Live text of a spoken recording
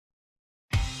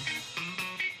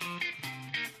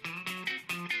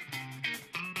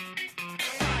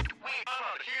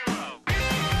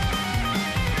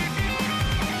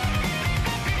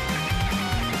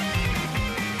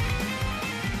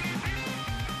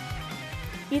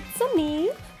It's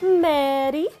me,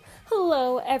 Maddie.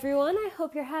 Hello, everyone. I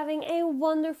hope you're having a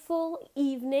wonderful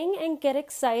evening and get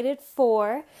excited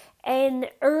for an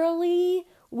early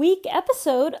week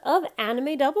episode of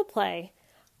Anime Double Play.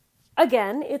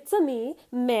 Again, it's me,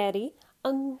 Maddie.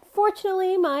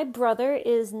 Unfortunately, my brother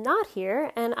is not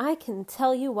here, and I can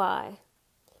tell you why.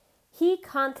 He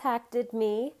contacted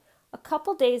me a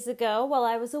couple days ago while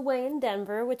I was away in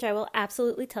Denver, which I will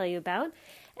absolutely tell you about.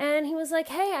 And he was like,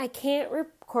 hey, I can't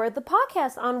record the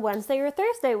podcast on Wednesday or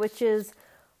Thursday, which is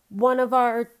one of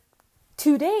our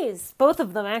 2 days, both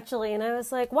of them actually. And I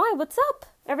was like, why? What's up?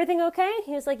 Everything okay?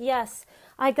 He was like, yes,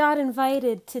 I got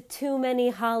invited to too many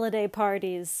holiday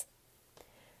parties.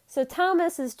 So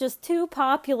Thomas is just too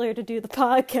popular to do the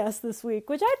podcast this week,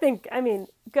 which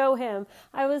go him.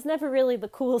 I was never really the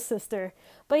cool sister.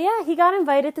 But yeah, he got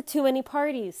invited to too many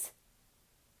parties.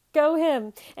 Go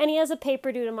him. And he has a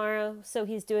paper due tomorrow, so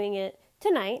he's doing it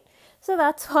tonight. So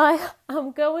that's why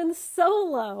I'm going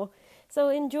solo. So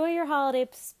enjoy your holiday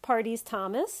parties,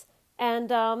 Thomas. And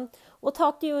we'll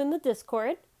talk to you in the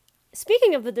Discord.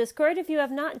 Speaking of the Discord, if you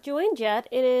have not joined yet,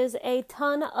 it is a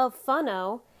ton of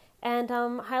funno and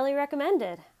highly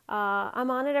recommended. I'm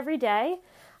on it every day.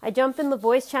 I jump in the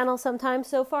voice channel sometimes.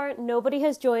 So far, nobody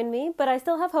has joined me, but I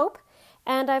still have hope.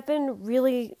 And I've been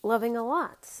really loving a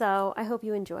lot, so I hope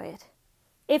you enjoy it.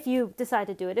 If you decide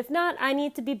to do it. If not, I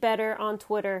need to be better on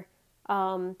Twitter.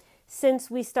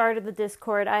 Since we started the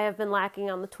Discord, I have been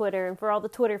lacking on the Twitter, and for all the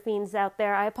Twitter fiends out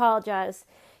there, I apologize.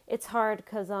 It's hard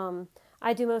because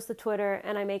I do most of Twitter,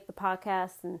 and I make the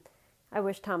podcast, and I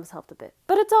wish Thomas helped a bit.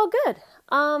 But it's all good.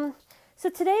 So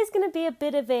today's going to be a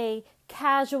bit of a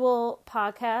casual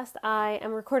podcast. I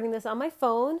am recording this on my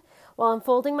phone while I'm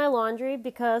folding my laundry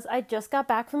because I just got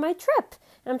back from my trip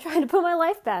and I'm trying to put my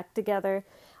life back together.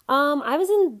 I was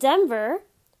in Denver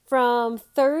from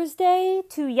Thursday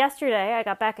to yesterday. I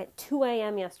got back at 2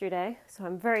 a.m. yesterday, so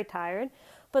I'm very tired.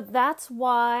 But that's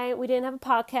why we didn't have a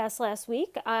podcast last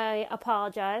week. I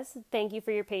apologize. Thank you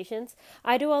for your patience.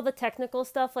 I do all the technical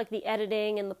stuff like the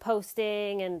editing and the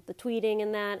posting and the tweeting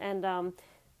and that, and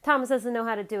Thomas doesn't know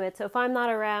how to do it. So if I'm not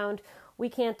around, we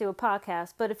can't do a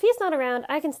podcast. But if he's not around,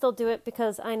 I can still do it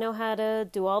because I know how to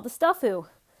do all the stuff-oo.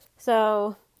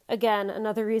 So again,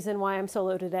 another reason why I'm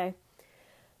solo today.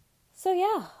 So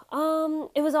yeah,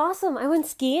 it was awesome. I went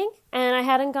skiing, and I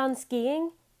hadn't gone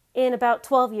skiing in about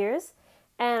 12 years.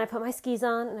 And I put my skis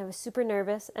on, and I was super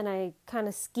nervous, and I kind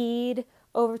of skied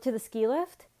over to the ski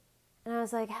lift. And I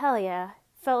was like, hell yeah.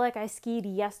 Felt like I skied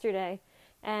yesterday.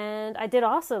 And I did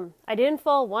awesome. I didn't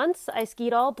fall once. I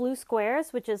skied all blue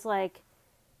squares, which is like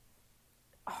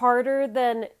harder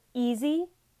than easy.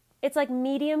 It's like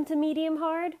medium to medium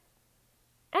hard.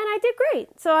 And I did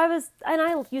great. So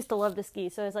I used to love to ski,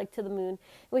 so I was like to the moon.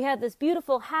 We had this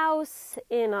beautiful house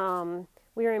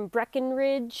we were in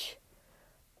Breckenridge,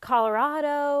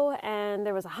 Colorado, and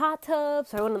there was a hot tub,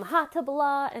 so I went in the hot tub a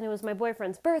lot, and it was my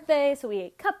boyfriend's birthday, so we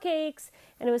ate cupcakes,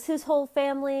 and it was his whole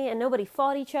family, and nobody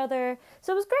fought each other,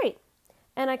 so it was great.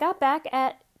 And I got back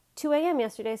at 2 a.m.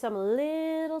 yesterday, so I'm a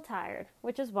little tired,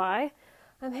 which is why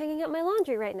I'm hanging up my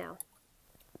laundry right now.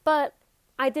 But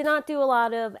I did not do a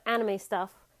lot of anime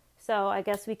stuff, so I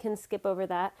guess we can skip over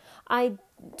that.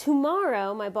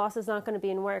 Tomorrow, my boss is not going to be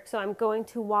in work, so I'm going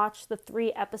to watch the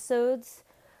 3 episodes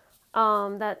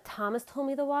that Thomas told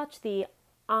me to watch, the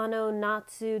Ano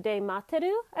Natsu de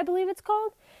Materu, I believe it's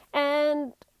called,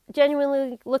 and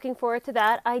genuinely looking forward to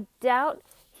that. I doubt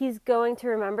he's going to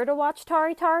remember to watch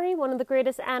Tari Tari, one of the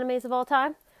greatest animes of all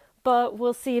time, but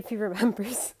we'll see if he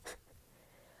remembers.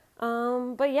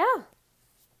 But yeah,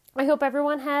 I hope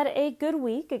everyone had a good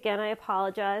week. Again, I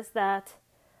apologize that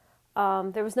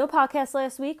there was no podcast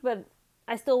last week, but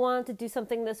I still wanted to do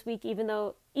something this week, even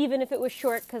if it was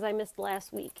short because I missed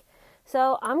last week.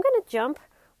 So I'm going to jump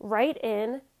right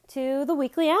in to the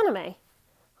weekly anime.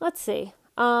 Let's see.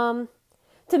 To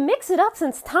mix it up,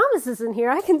 since Thomas isn't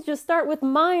here, I can just start with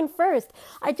mine first.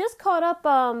 I just caught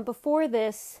up before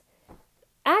this.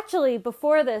 Actually,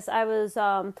 before this, I was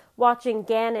watching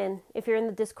Ganon. If you're in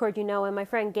the Discord, you know him. My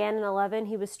friend Ganon11,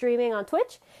 he was streaming on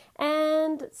Twitch.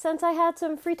 And since I had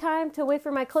some free time to wait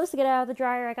for my clothes to get out of the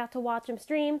dryer, I got to watch him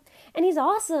stream. And he's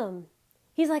awesome.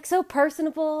 He's like so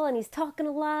personable and he's talking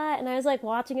a lot. And I was like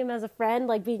watching him as a friend,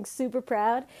 like being super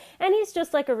proud. And he's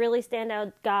just like a really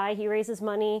standout guy. He raises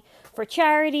money for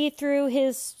charity through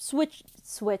his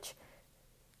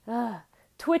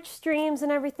Twitch streams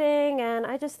and everything, and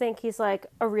I just think he's like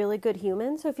a really good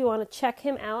human. So if you want to check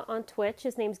him out on Twitch,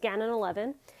 his name's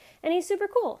Ganon11, and he's super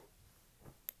cool.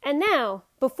 And now,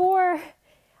 before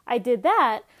I did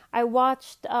that, I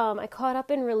caught up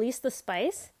and Release the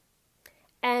Spice,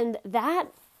 and that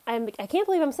I can't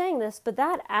believe I'm saying this, but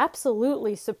that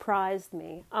absolutely surprised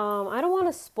me. I don't want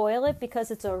to spoil it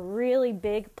because it's a really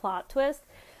big plot twist,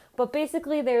 but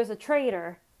basically there's a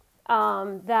traitor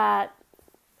that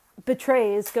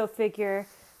betrays, go figure,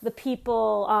 the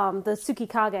people, the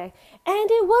Tsukikage,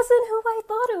 and it wasn't who I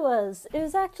thought it was. It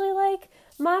was actually like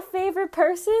my favorite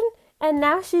person, and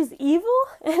now she's evil,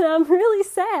 and I'm really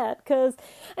sad because,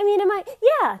 I mean, I'm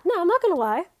not gonna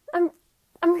lie, I'm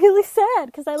really sad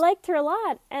because I liked her a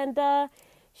lot, and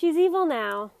she's evil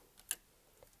now,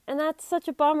 and that's such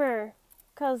a bummer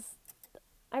because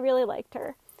I really liked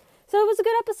her. So it was a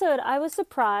good episode. I was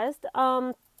surprised.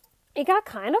 It got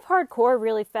kind of hardcore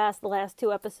really fast the last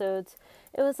 2 episodes.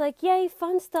 It was like, yay,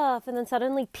 fun stuff, and then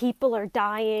suddenly people are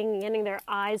dying, getting their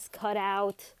eyes cut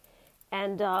out,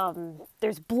 and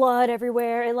there's blood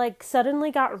everywhere. It like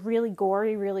suddenly got really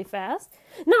gory really fast.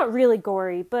 Not really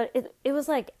gory, but it was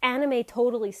like anime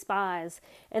Totally Spies,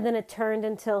 and then it turned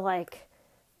into like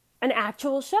an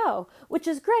actual show, which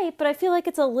is great, but I feel like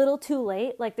it's a little too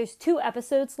late. Like there's 2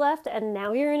 episodes left, and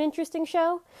now you're an interesting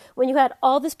show when you had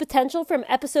all this potential from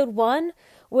episode 1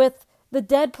 with the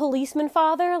dead policeman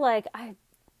father.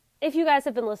 If you guys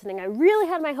have been listening, I really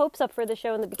had my hopes up for the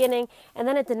show in the beginning, and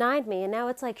then it denied me, and now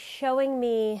it's like showing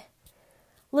me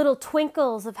little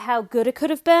twinkles of how good it could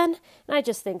have been, and I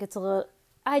just think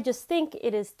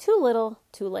it is too little,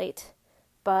 too late.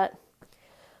 But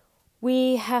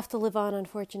we have to live on,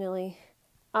 unfortunately.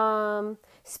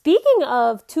 Speaking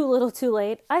of too little, too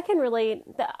late, I can relate.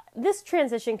 This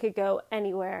transition could go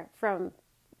anywhere from.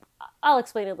 I'll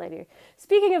explain it later.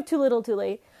 Speaking of too little, too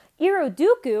late,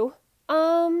 Iroduku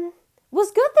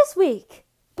was good this week,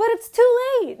 but it's too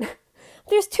late.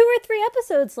 There's 2 or 3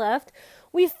 episodes left.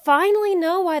 We finally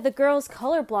know why the girl's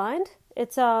colorblind.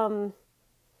 It's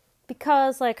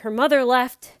because like her mother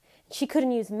left, she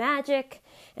couldn't use magic,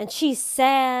 and she's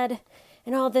sad,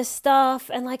 and all this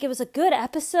stuff, and like it was a good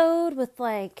episode with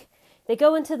like they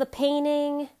go into the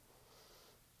painting,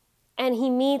 and he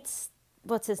meets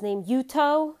what's his name,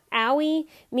 Yuto. Aoi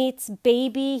meets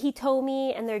Baby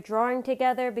Hitomi, and they're drawing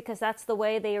together because that's the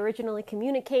way they originally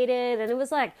communicated, and it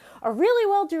was like a really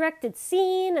well directed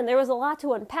scene, and there was a lot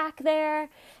to unpack there,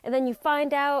 and then you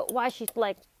find out why she's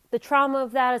like the trauma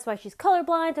of that is why she's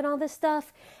colorblind and all this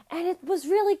stuff, and it was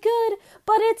really good,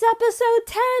 but it's episode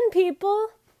 10, people.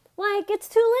 Like, it's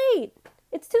too late.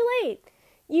 It's too late.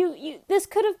 This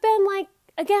could have been like,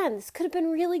 again, this could have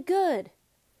been really good.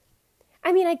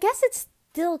 I mean, I guess it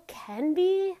still can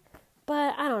be,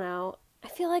 but I don't know. I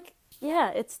feel like,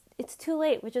 yeah, it's too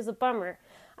late, which is a bummer.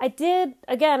 I did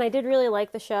really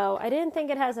like the show. I didn't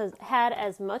think it had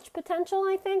as much potential,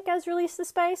 I think, as Release the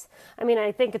Spice. I mean,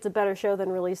 I think it's a better show than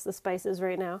Release the Spice is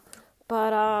right now.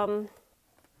 But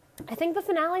I think the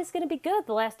finale is going to be good,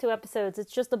 the last 2 episodes.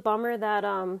 It's just a bummer that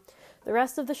the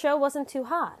rest of the show wasn't too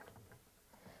hot.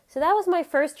 So that was my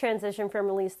first transition from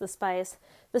Release the Spice.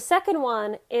 The second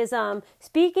one is,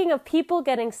 speaking of people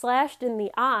getting slashed in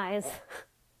the eyes,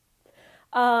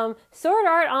 Sword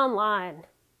Art Online.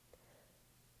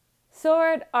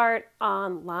 Sword Art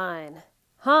Online.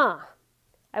 Huh.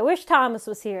 I wish Thomas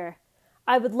was here.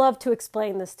 I would love to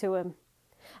explain this to him.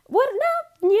 What?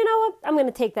 No, you know what? I'm going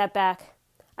to take that back.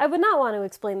 I would not want to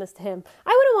explain this to him. I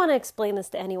wouldn't want to explain this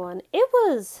to anyone. It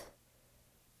was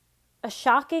a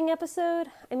shocking episode.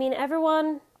 I mean,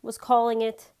 everyone was calling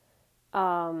it.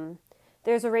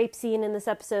 There's a rape scene in this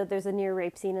episode. There's a near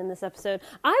rape scene in this episode.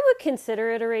 I would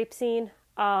consider it a rape scene.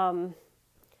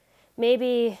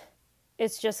 Maybe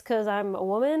it's just because I'm a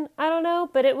woman. I don't know.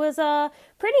 But it was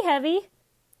pretty heavy.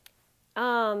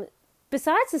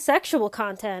 Besides the sexual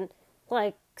content,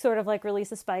 like sort of like Release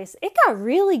the Spice, it got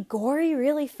really gory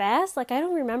really fast. Like, I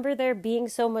don't remember there being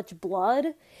so much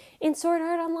blood in Sword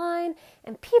Art Online,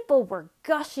 and people were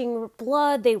gushing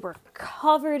blood. They were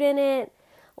covered in it.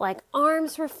 Like,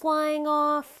 arms were flying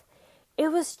off. It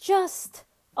was just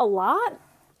a lot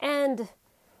and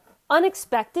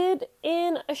unexpected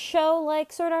in a show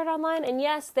like Sword Art Online. And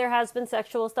yes, there has been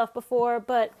sexual stuff before,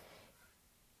 but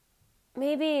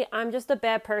maybe I'm just a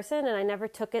bad person and I never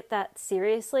took it that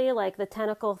seriously. Like the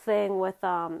tentacle thing with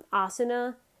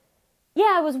Asuna.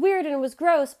 Yeah, it was weird and it was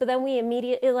gross, but then we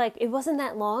immediately, like, it wasn't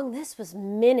that long. This was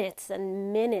minutes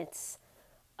and minutes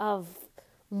of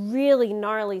really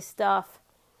gnarly stuff.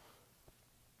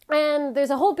 And there's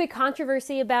a whole big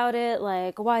controversy about it,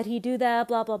 like, why'd he do that,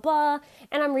 blah, blah, blah.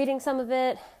 And I'm reading some of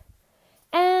it.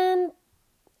 And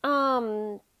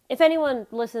if anyone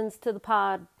listens to the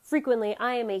pod frequently,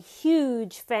 I am a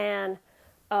huge fan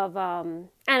of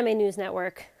Anime News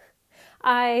Network.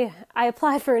 I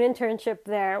applied for an internship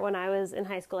there when I was in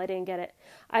high school. I didn't get it.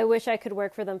 I wish I could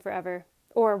work for them forever,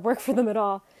 or work for them at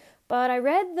all. But I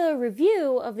read the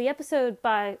review of the episode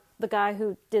by the guy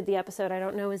who did the episode. I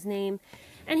don't know his name.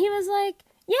 And he was like,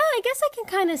 yeah, I guess I can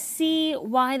kind of see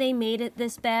why they made it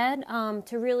this bad,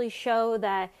 to really show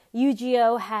that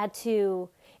Yu-Gi-Oh had to...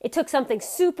 It took something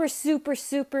super, super,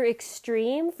 super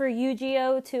extreme for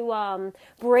Yu-Gi-Oh to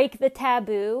break the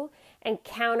taboo and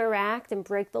counteract and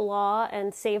break the law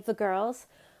and save the girls.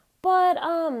 But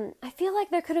I feel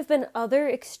like there could have been other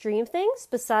extreme things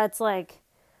besides, like,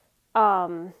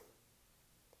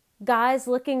 guys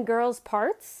licking girls'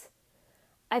 parts.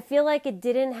 I feel like it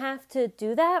didn't have to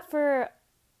do that for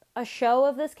a show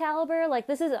of this caliber. Like,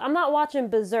 I'm not watching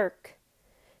Berserk.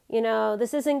 You know,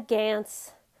 this isn't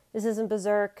Gantz. This isn't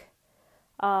Berserk.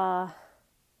 I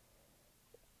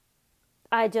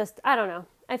don't know.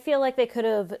 I feel like they could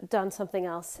have done something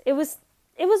else. It was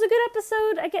a good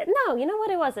episode. No, you know what?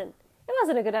 It wasn't. It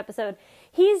wasn't a good episode.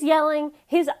 He's yelling,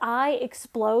 his eye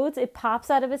explodes, it pops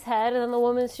out of his head, and then the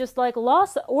woman's just like,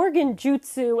 lost organ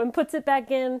jutsu, and puts it back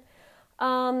in.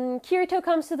 Kirito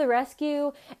comes to the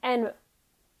rescue and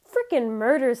freaking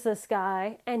murders this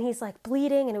guy, and he's like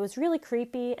bleeding, and it was really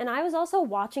creepy. And I was also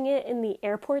watching it in the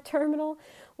airport terminal,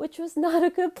 which was not a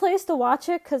good place to watch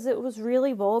it because it was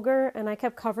really vulgar, and I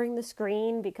kept covering the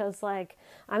screen because, like,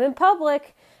 I'm in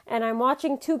public and I'm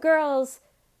watching two girls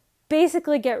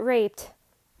basically get raped.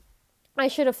 I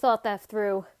should have thought that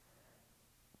through,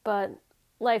 but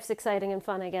life's exciting and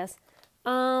fun, I guess.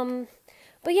 But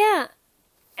yeah.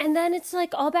 And then it's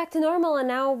like all back to normal, and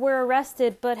now we're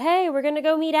arrested, but hey, we're gonna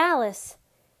go meet Alice.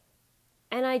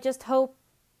 And I just hope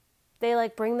they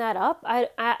like bring that up. I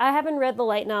haven't read the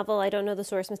light novel, I don't know the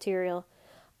source material.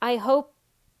 I hope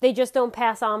they just don't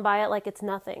pass on by it like it's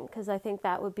nothing, because I think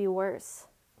that would be worse.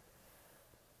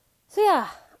 So yeah,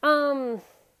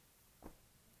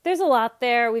 there's a lot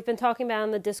there. We've been talking about it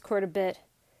on the Discord a bit.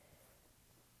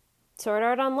 Sword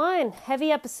Art Online,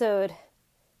 heavy episode.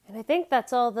 And I think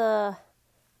that's all the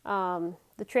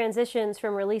transitions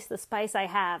from Release the Spice I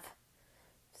have.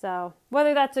 So,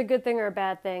 whether that's a good thing or a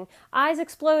bad thing. Eyes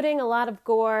exploding, a lot of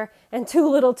gore, and too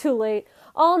little too late.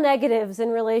 All negatives in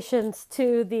relations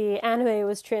to the anime it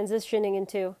was transitioning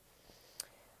into.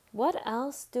 What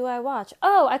else do I watch?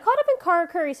 Oh, I caught up in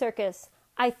Karakuri Circus,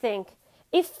 I think.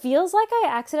 It feels like I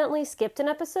accidentally skipped an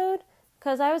episode,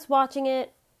 because I was watching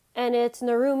it, and it's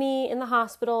Narumi in the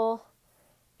hospital,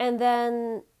 and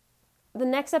then the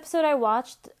next episode I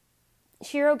watched,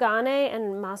 Shirogane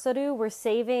and Masaru were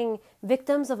saving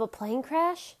victims of a plane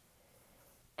crash.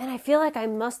 And I feel like I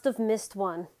must have missed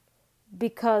one.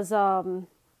 Because, how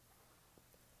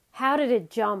did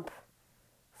it jump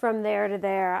from there to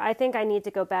there? I think I need to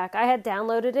go back. I had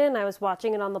downloaded it and I was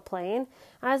watching it on the plane.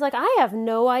 I was like, I have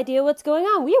no idea what's going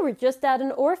on. We were just at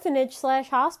an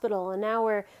orphanage/hospital and now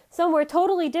we're somewhere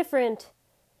totally different.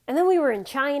 And then we were in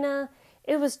China.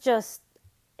 It was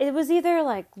either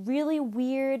like really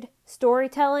weird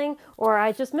storytelling or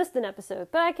I just missed an episode.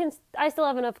 But I still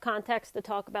have enough context to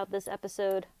talk about this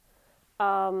episode.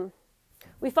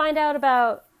 We find out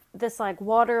about this like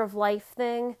water of life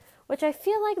thing, which I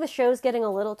feel like the show's getting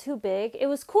a little too big. It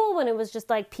was cool when it was just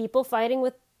like people fighting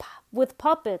with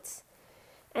puppets.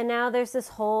 And now there's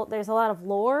a lot of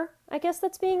lore, I guess,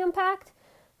 that's being unpacked.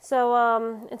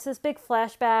 So, it's this big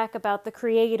flashback about the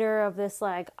creator of this,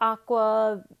 like,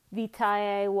 aqua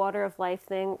vitae, water of life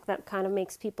thing that kind of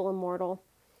makes people immortal.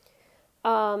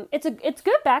 It's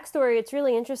good backstory. It's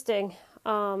really interesting.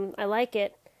 I like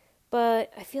it.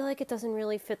 But I feel like it doesn't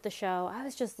really fit the show. I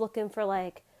was just looking for,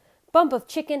 like, Bump of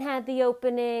Chicken had the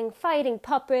opening, fighting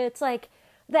puppets, like,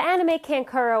 the anime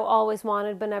Kankuro always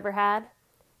wanted but never had.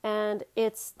 And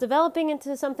it's developing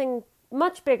into something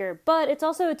much bigger, but it's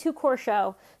also a 2-core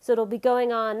show, so it'll be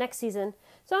going on next season.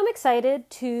 So I'm excited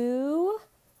to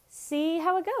see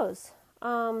how it goes.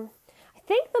 I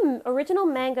think the original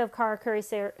manga of Karakuri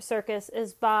Circus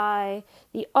is by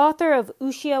the author of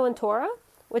Ushio and Tora,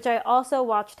 which I also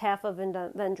watched half of and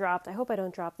then dropped. I hope I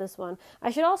don't drop this one.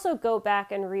 I should also go back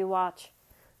and rewatch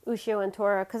Ushio and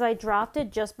Tora, because I dropped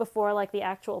it just before like the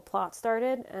actual plot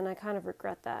started, and I kind of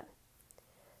regret that.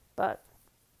 But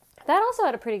that also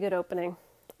had a pretty good opening.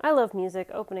 I love music.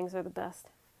 Openings are the best.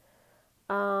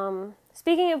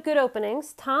 Speaking of good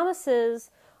openings,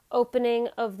 Thomas's opening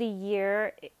of the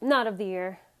year... Not of the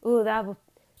year. Ooh,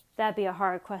 that'd be a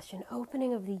hard question.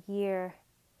 Opening of the year.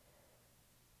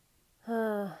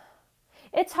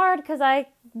 It's hard because I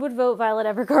would vote Violet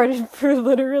Evergarden for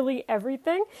literally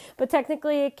everything. But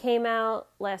technically it came out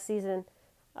last season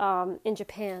in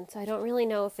Japan. So I don't really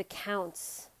know if it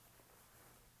counts.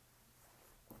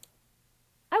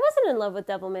 I wasn't in love with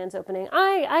Devilman's opening.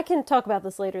 I can talk about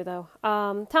this later, though.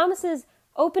 Thomas's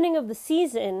opening of the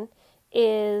season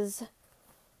is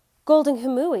Golden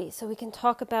Kamui, so we can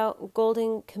talk about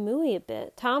Golden Kamui a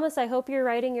bit. Thomas, I hope you're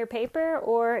writing your paper,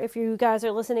 or if you guys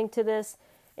are listening to this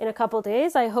in a couple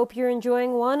days, I hope you're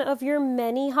enjoying one of your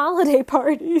many holiday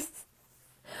parties.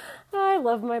 I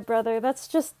love my brother. That's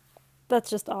just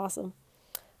awesome.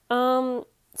 So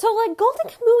like Golden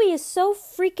Kamui is so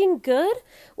freaking good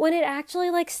when it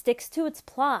actually like sticks to its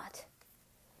plot.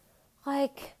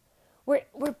 Like we're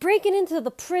breaking into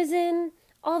the prison,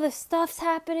 all this stuff's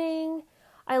happening.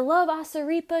 I love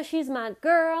Asaripa, she's my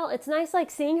girl. It's nice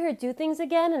like seeing her do things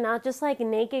again and not just like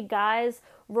naked guys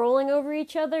rolling over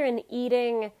each other and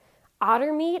eating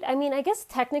otter meat. I mean, I guess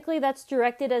technically that's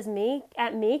directed at me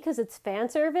because it's fan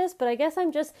service, but I guess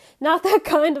I'm just not that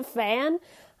kind of fan.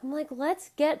 I'm like, let's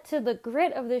get to the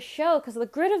grit of this show, because the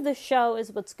grit of this show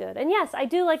is what's good. And yes, I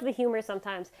do like the humor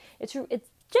sometimes. It's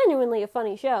genuinely a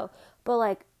funny show, but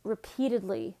like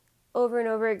repeatedly, over and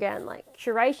over again, like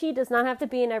Shiraishi does not have to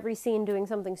be in every scene doing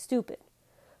something stupid.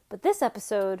 But this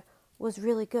episode was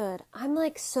really good. I'm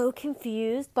like so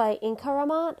confused by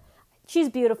Inkaramat. She's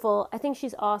beautiful. I think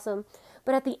she's awesome.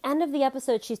 But at the end of the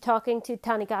episode, she's talking to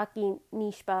Tanigaki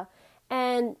Nishba,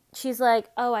 and she's like,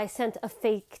 oh, I sent a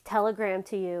fake telegram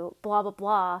to you, blah, blah,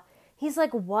 blah. He's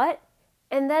like, what?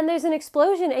 And then there's an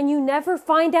explosion, and you never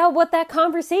find out what that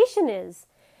conversation is.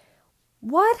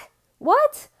 What?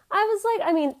 I was like,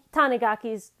 I mean,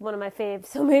 Tanigaki's one of my faves,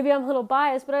 so maybe I'm a little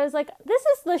biased, but I was like, this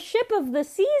is the ship of the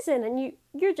season, and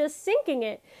you're just sinking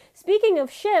it. Speaking of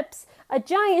ships, a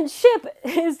giant ship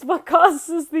is what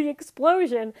causes the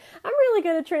explosion. I'm really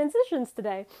good at transitions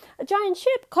today. A giant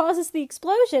ship causes the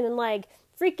explosion, and like,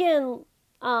 freaking,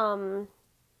 Lieutenant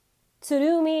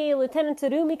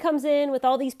Tsurumi comes in with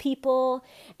all these people,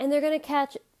 and they're gonna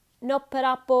catch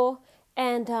Noparapo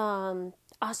and,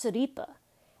 Asaripa.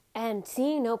 And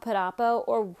seeing Noparapo,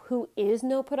 or who is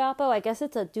Noparapo, I guess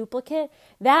it's a duplicate,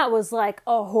 that was like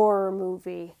a horror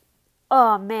movie.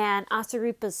 Oh man,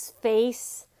 Asaripa's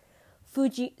face,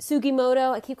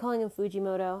 Sugimoto, I keep calling him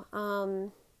Fujimoto.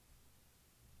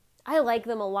 I like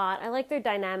them a lot. I like their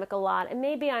dynamic a lot. And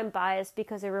maybe I'm biased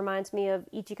because it reminds me of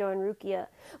Ichigo and Rukia.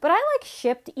 But I like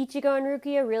shipped Ichigo and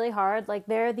Rukia really hard. Like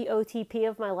they're the OTP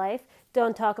of my life.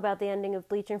 Don't talk about the ending of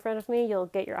Bleach in front of me. You'll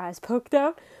get your eyes poked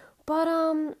out. But,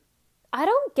 I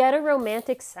don't get a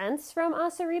romantic sense from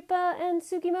Asaripa and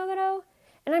Sugimoto,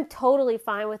 and I'm totally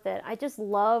fine with it. I just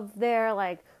love their,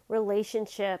 like,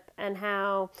 relationship and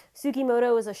how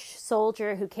Sugimoto is a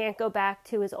soldier who can't go back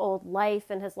to his old life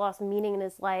and has lost meaning in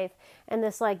his life, and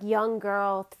this, like, young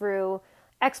girl through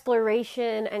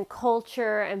exploration and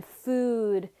culture and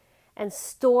food and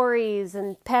stories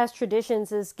and past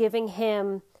traditions is giving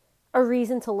him a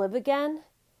reason to live again.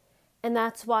 And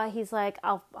that's why he's like,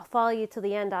 I'll follow you to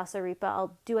the end, Asaripa.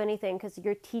 I'll do anything because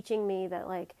you're teaching me that,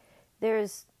 like,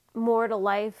 there's more to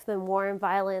life than war and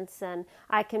violence, and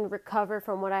I can recover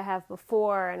from what I have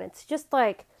before. And it's just,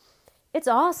 like, it's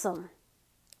awesome.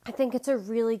 I think it's a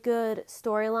really good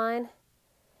storyline.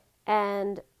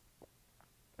 And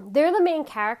they're the main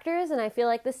characters, and I feel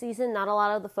like this season, not a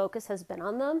lot of the focus has been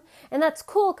on them. And that's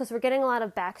cool because we're getting a lot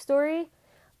of backstory.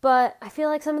 But I feel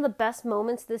like some of the best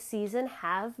moments this season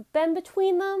have been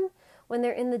between them, when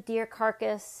they're in the deer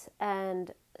carcass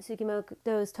and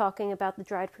Sugimoto's talking about the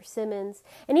dried persimmons.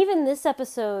 And even this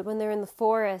episode when they're in the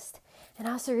forest and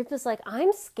Asaripa's like,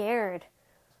 I'm scared.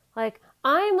 Like,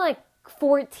 I'm like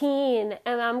 14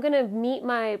 and I'm going to meet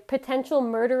my potential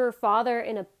murderer father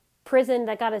in a prison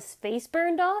that got his face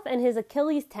burned off and his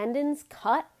Achilles tendons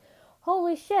cut.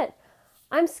 Holy shit.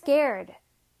 I'm scared.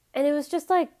 And it was just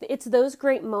like, it's those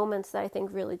great moments that I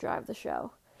think really drive the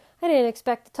show. I didn't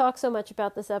expect to talk so much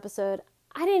about this episode.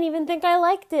 I didn't even think I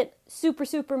liked it super,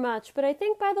 super much. But I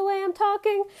think by the way I'm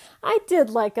talking, I did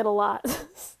like it a lot.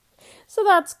 So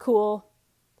that's cool.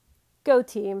 Go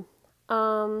team.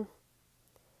 Another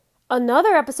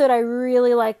episode I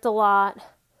really liked a lot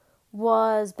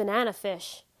was Banana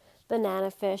Fish.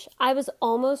 Banana Fish. I was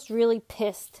almost really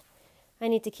pissed. I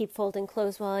need to keep folding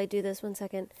clothes while I do this. 1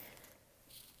 second.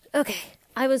 Okay,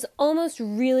 I was almost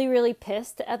really, really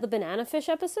pissed at the Banana Fish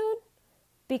episode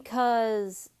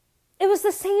because it was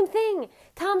the same thing.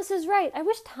 Thomas is right.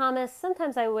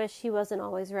 Sometimes I wish he wasn't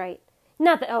always right.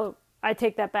 Not that, I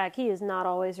take that back. He is not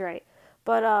always right.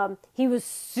 But he was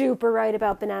super right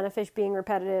about Banana Fish being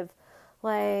repetitive.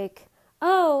 Like,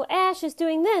 oh, Ash is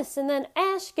doing this, and then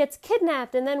Ash gets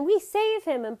kidnapped, and then we save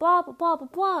him, and blah, blah, blah, blah,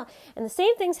 blah. And the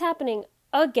same thing's happening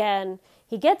again.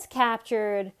 He gets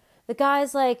captured. The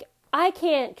guy's like, I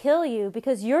can't kill you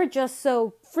because you're just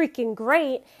so freaking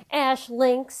great. Ash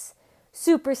Lynx,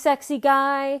 super sexy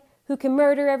guy who can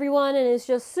murder everyone and is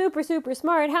just super, super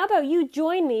smart. How about you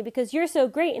join me because you're so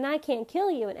great and I can't kill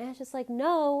you? And Ash is like,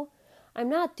 no, I'm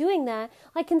not doing that.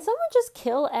 Like, can someone just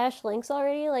kill Ash Lynx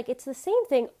already? Like, it's the same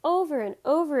thing over and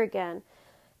over again.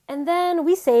 And then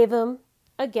we save him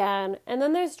again. And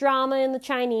then there's drama in the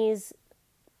Chinese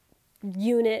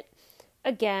unit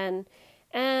again.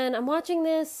 And I'm watching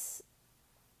this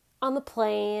on the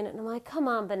plane and I'm like, come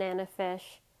on, Banana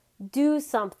Fish, do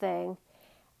something.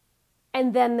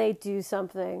 And then they do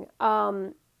something.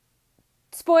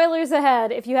 Spoilers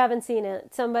ahead if you haven't seen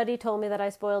it. Somebody told me that I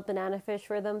spoiled Banana Fish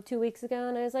for them 2 weeks ago,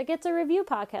 and I was like, it's a review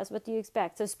podcast. What do you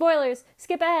expect? So spoilers,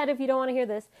 skip ahead if you don't want to hear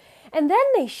this. And then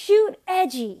they shoot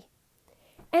Edgy.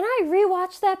 And I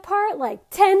rewatched that part like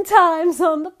 10 times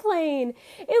on the plane.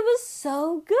 It was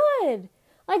so good.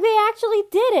 Like, they actually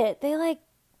did it. They, like,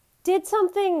 did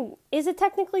something. Is it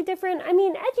technically different? I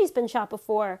mean, Edgy's been shot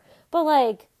before, but,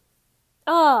 like,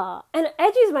 and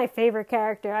Edgy's my favorite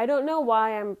character. I don't know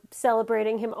why I'm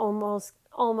celebrating him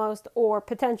almost, or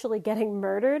potentially getting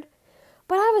murdered.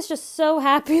 But I was just so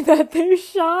happy that they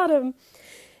shot him.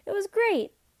 It was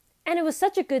great. And it was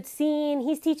such a good scene.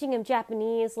 He's teaching him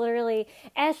Japanese. Literally,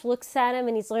 Ash looks at him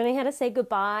and he's learning how to say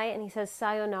goodbye. And he says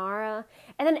sayonara.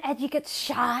 And then Edgy gets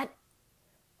shot.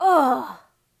 Ugh.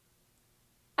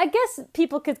 I guess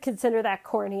people could consider that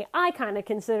corny. I kind of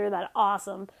consider that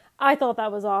awesome. I thought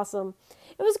that was awesome.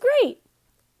 It was great.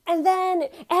 And then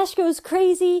Ash goes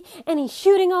crazy and he's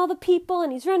shooting all the people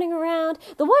and he's running around.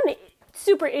 The one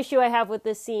super issue I have with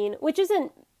this scene, which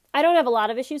isn't, I don't have a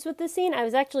lot of issues with this scene. I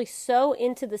was actually so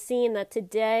into the scene that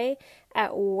today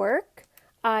at work,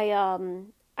 I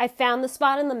found the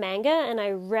spot in the manga and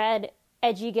I read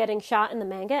Edgy getting shot in the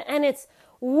manga, and it's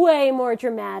way more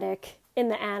dramatic in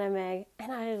the anime.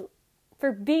 And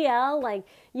for BL, like,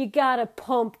 you gotta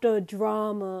pump the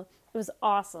drama. It was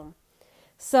awesome.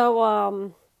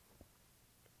 So,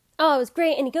 it was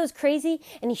great. And he goes crazy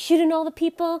and he's shooting all the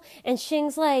people and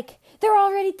Shing's like, they're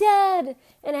already dead.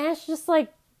 And Ash just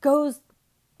like goes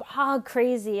hog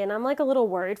crazy. And I'm like a little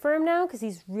worried for him now because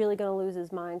he's really going to lose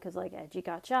his mind because like Edgy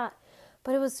got shot.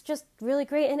 But it was just really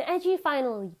great. And Edgy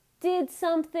finally did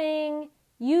something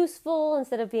useful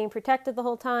instead of being protected the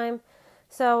whole time.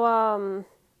 So,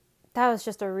 that was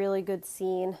just a really good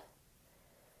scene.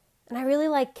 And I really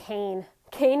like Kane.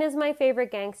 Kane is my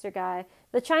favorite gangster guy.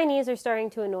 The Chinese are starting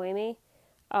to annoy me.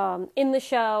 In the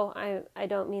show, I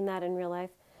don't mean that in real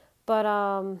life. But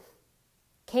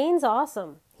Kane's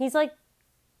awesome. He's like,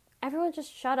 everyone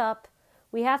just shut up.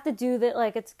 We have to do that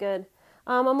like it's good.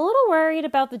 I'm a little worried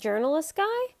about the journalist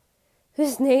guy,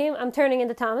 whose name, I'm turning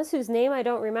into Thomas, whose name I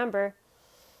don't remember.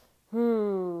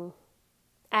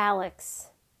 Alex.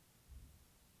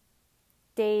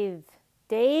 Dave?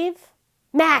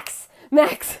 Max!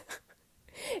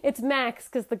 It's Max,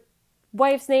 because the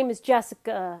wife's name is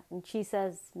Jessica, and she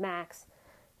says Max.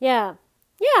 Yeah,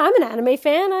 I'm an anime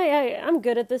fan. I'm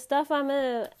good at this stuff. I'm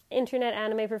an internet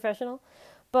anime professional.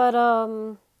 But,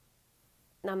 I'm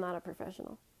not a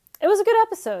professional. It was a good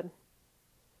episode.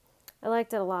 I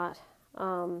liked it a lot.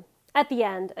 At the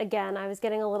end, again, I was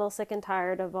getting a little sick and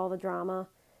tired of all the drama.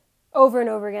 Over and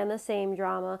over again, the same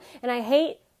drama. And I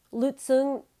hate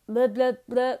Lutsung,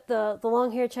 the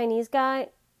long-haired Chinese guy.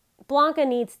 Blanca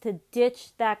needs to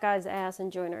ditch that guy's ass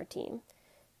and join our team.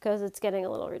 Because it's getting a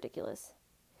little ridiculous.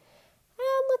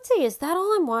 And let's see, is that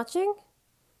all I'm watching?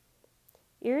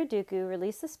 Iriduku,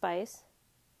 Release the Spice.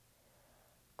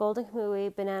 Golden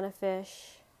Kamui, Banana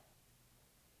Fish.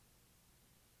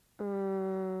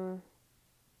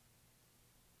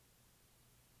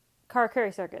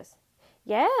 Karakuri Circus.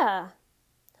 Yeah.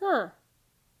 Huh.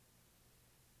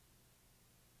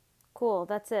 Cool,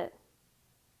 that's it.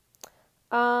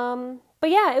 But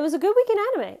yeah, it was a good week in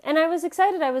anime. And I was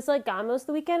excited. I was like gone most of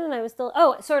the weekend and I was still...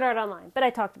 Oh, Sword Art Online. But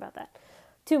I talked about that.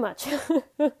 Too much. It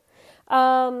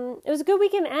was a good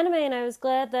week in anime and I was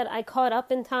glad that I caught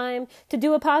up in time to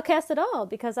do a podcast at all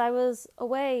because I was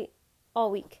away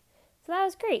all week. So that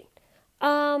was great.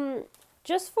 I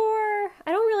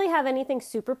don't really have anything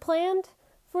super planned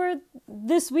for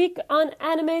this week on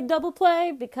Anime Double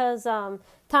Play because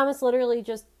Thomas literally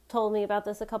just told me about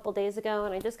this a couple days ago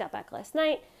and I just got back last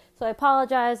night. So I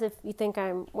apologize if you think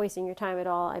I'm wasting your time at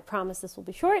all. I promise this will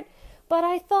be short. But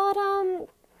I thought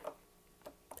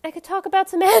I could talk about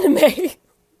some anime.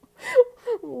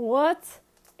 What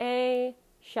a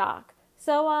shock.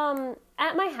 So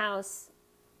at my house,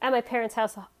 at my parents'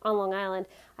 house on Long Island,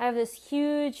 I have this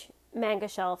huge manga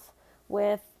shelf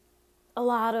with a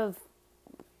lot of,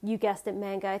 you guessed it,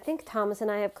 manga. I think Thomas and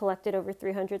I have collected over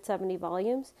 370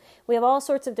 volumes. We have all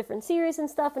sorts of different series and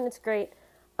stuff, and it's great.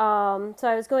 So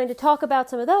I was going to talk about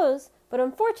some of those, but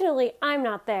unfortunately, I'm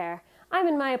not there. I'm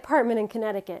in my apartment in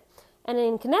Connecticut. And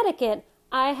in Connecticut,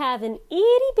 I have an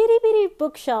itty bitty bitty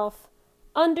bookshelf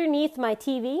underneath my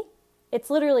TV. It's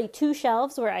literally 2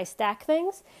 shelves where I stack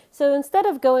things. So instead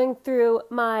of going through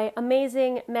my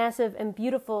amazing, massive, and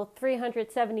beautiful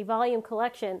 370 volume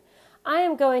collection, I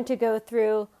am going to go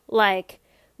through like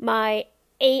my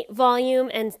 8 volume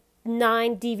and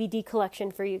 9 DVD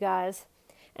collection for you guys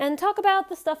and talk about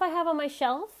the stuff I have on my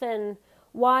shelf and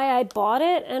why I bought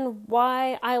it and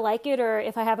why I like it, or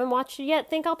if I haven't watched it yet,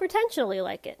 think I'll potentially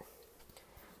like it.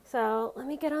 So let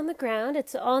me get on the ground.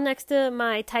 It's all next to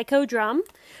my taiko drum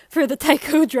for the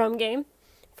taiko drum game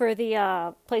for the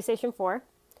PlayStation 4.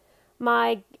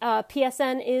 My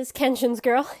PSN is Kenshin's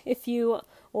Girl. If you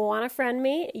want to friend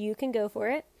me, you can go for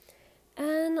it.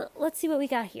 And let's see what we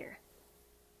got here.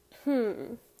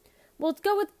 We'll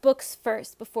go with books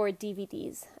first before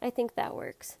DVDs. I think that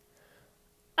works.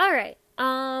 All right.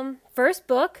 First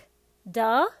book,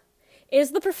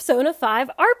 is the Persona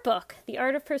 5 art book. The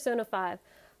Art of Persona 5.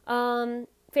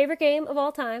 Favorite game of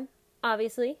all time,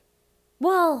 obviously.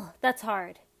 Well, that's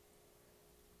hard.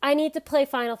 I need to play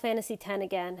Final Fantasy X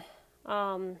again.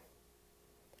 I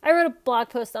wrote a blog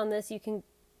post on this. You can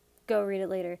go read it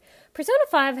later. Persona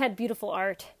 5 had beautiful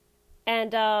art.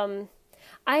 And,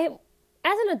 as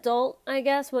an adult, I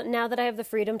guess, now that I have the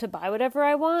freedom to buy whatever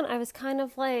I want, I was kind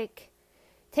of like,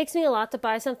 takes me a lot to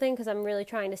buy something because I'm really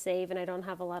trying to save and I don't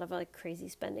have a lot of like crazy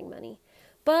spending money.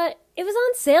 But it was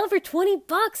on sale for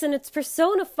 $20 and it's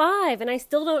Persona 5 and I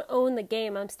still don't own the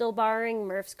game. I'm still borrowing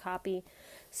Murph's copy.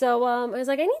 So I was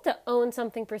like, I need to own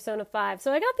something Persona 5.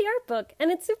 So I got the art book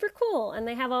and it's super cool. And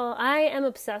I am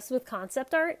obsessed with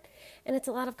concept art and it's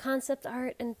a lot of concept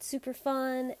art and it's super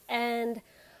fun. And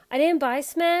I didn't buy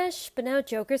Smash, but now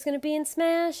Joker's going to be in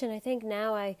Smash. And I think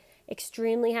now I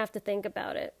extremely have to think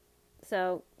about it.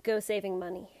 So go saving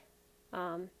money.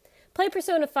 Play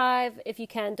Persona 5 if you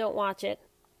can. Don't watch it.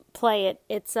 Play it.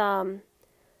 It's a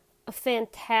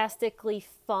fantastically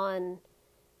fun,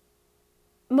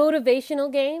 motivational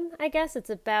game, I guess. It's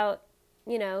about,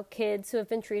 kids who have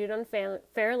been treated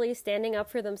unfairly, standing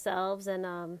up for themselves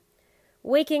and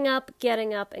waking up,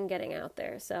 getting and getting out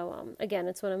there. So, again,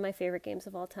 it's one of my favorite games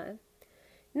of all time.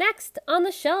 Next on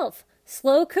the shelf,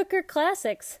 Slow Cooker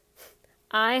Classics.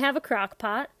 I have a crock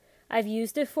pot. I've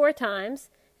used it 4 times,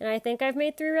 and I think I've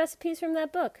made 3 recipes from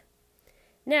that book.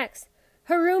 Next,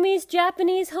 Harumi's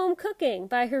Japanese Home Cooking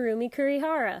by Harumi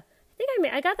Kurihara.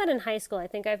 I got that in high school. I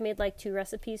think I've made like 2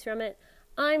 recipes from it.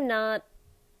 I'm not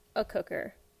a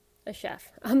cooker, a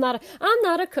chef. I'm not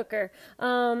a cooker.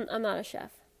 I'm not a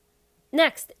chef.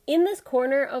 Next, In This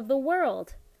Corner of the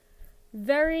World.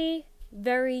 Very,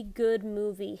 very good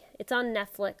movie. It's on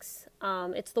Netflix.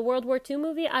 It's the World War II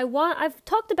movie. I've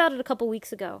talked about it a couple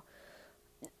months ago.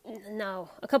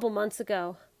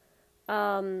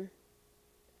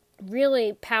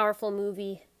 Really powerful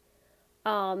movie.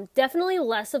 Definitely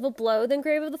less of a blow than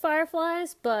Grave of the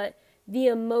Fireflies, but the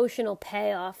emotional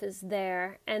payoff is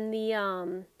there, and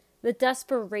the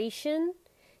desperation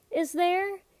is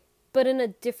there, but in a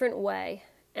different way.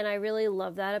 And I really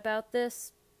love that about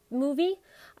this movie.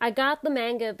 I got the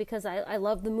manga because I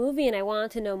love the movie and I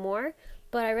wanted to know more,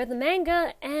 but I read the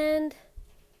manga and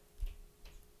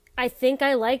I think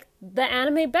I like the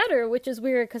anime better, which is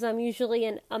weird because I'm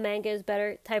usually a manga is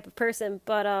better type of person.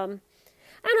 But I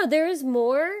don't know, there is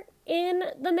more in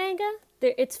the manga.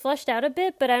 It's fleshed out a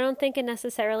bit, but I don't think it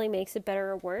necessarily makes it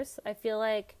better or worse. I feel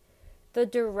like the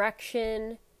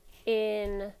direction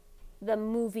in the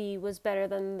movie was better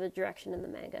than the direction in the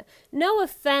manga. No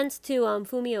offense to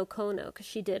Fumio Kono, because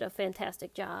she did a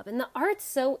fantastic job. And the art's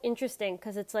so interesting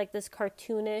because it's like this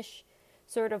cartoonish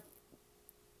sort of,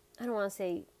 I don't want to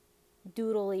say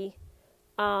doodly.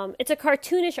 It's a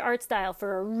cartoonish art style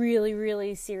for a really,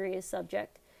 really serious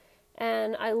subject.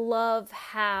 And I love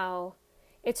how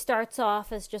it starts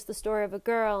off as just the story of a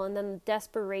girl, and then the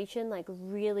desperation, like,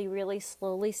 really, really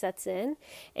slowly sets in,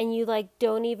 and you, like,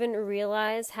 don't even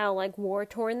realize how, like,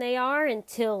 war-torn they are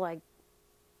until, like,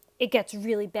 it gets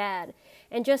really bad.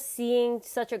 And just seeing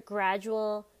such a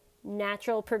gradual,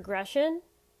 natural progression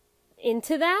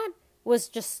into that was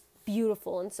just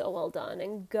beautiful and so well done.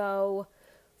 And go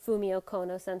Fumio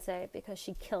Kono sensei, because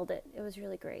she killed it. It was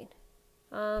really great.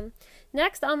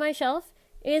 Next on my shelf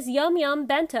is Yum Yum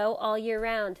Bento All Year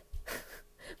Round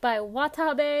by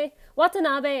Watanabe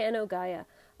and Ogawa.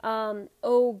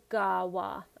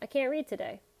 I can't read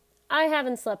today. I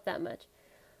haven't slept that much.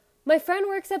 My friend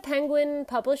works at Penguin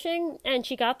Publishing, and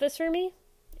she got this for me.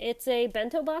 It's a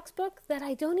bento box book that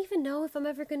I don't even know if I'm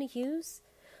ever going to use.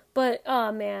 But,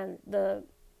 oh man, the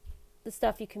the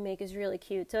stuff you can make is really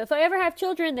cute. So if I ever have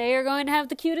children, they are going to have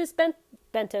the cutest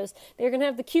bentos. They're going to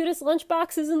have the cutest lunch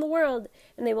boxes in the world.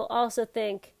 And they will also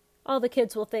think, all the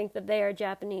kids will think that they are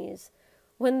Japanese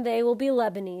when they will be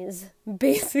Lebanese.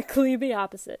 Basically the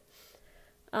opposite.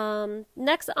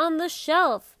 Next on the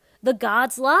shelf, The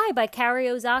God's Lie by Kari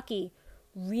Ozaki.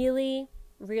 Really,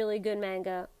 really good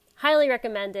manga. Highly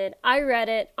recommended. I read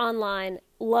it online,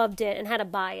 loved it, and had to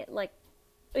buy it. Like,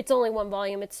 it's only one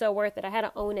volume. It's so worth it. I had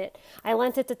to own it. I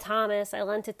lent it to Thomas. I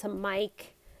lent it to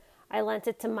Mike. I lent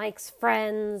it to Mike's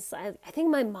friends. I think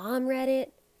my mom read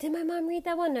it. Did my mom read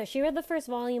that one? No, she read the first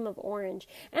volume of Orange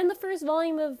and the first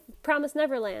volume of Promise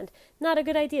Neverland. Not a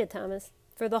good idea, Thomas.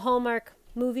 For the Hallmark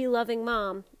movie-loving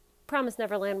mom, Promise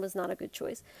Neverland was not a good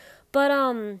choice.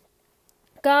 But,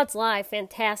 God's Lie,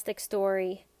 fantastic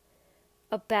story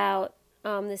about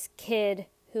this kid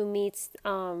who meets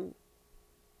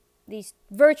these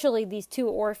two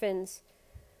orphans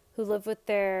who live with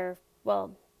their,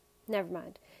 well, never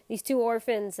mind. These two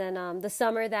orphans and the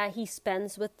summer that he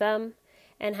spends with them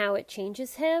and how it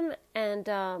changes him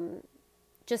and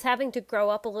just having to grow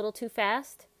up a little too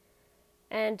fast.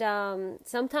 And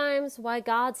sometimes why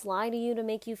gods lie to you to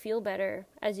make you feel better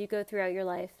as you go throughout your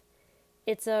life.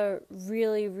 It's a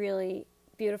really, really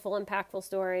beautiful, impactful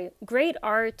story. Great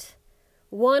art,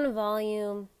 one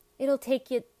volume. It'll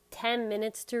take you 10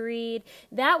 minutes to read.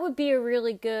 That would be a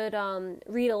really good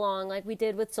read-along like we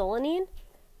did with Solanine,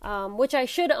 which I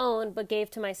should own but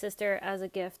gave to my sister as a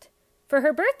gift for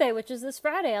her birthday, which is this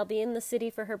Friday. I'll be in the city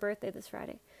for her birthday this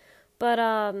Friday. But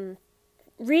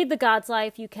read The God's Lie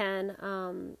if you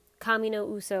can. Kami no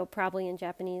Uso, probably in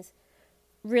Japanese.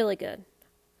 Really good.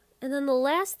 And then the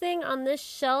last thing on this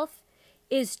shelf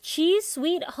is Cheese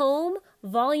Sweet Home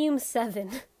Volume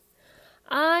 7.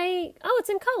 It's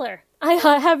in color. I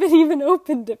haven't even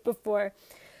opened it before.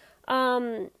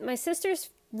 My sister's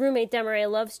roommate,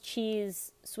 Demaray, loves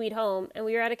Cheese Sweet Home, and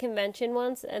we were at a convention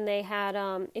once, and they had,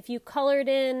 if you colored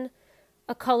in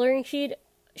a coloring sheet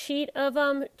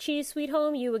of Cheese Sweet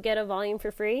Home, you would get a volume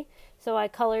for free. So I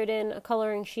colored in a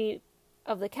coloring sheet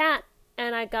of the cat,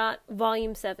 and I got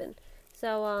Volume 7.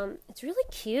 So, it's really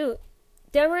cute.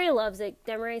 Demaray loves it.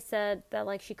 Demaray said that,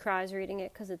 like, she cries reading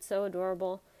it because it's so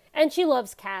adorable. And she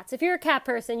loves cats. If you're a cat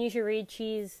person, you should read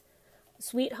Cheese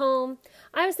Sweet Home.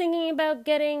 I was thinking about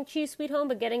getting Cheese Sweet Home,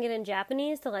 but getting it in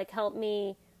Japanese to, like, help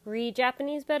me read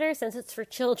Japanese better since it's for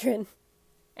children.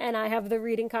 And I have the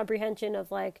reading comprehension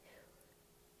of, like,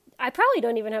 I probably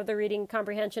don't even have the reading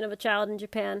comprehension of a child in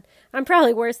Japan. I'm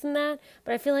probably worse than that,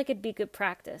 but I feel like it'd be good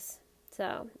practice.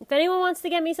 So, if anyone wants to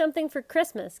get me something for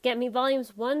Christmas, get me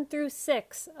volumes 1 through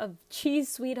 6 of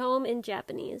Cheese Sweet Home in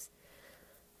Japanese.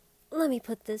 Let me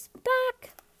put this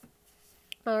back.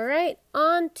 All right,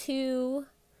 on to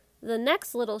the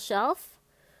next little shelf.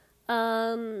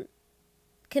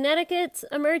 Connecticut's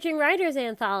Emerging Writers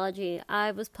Anthology.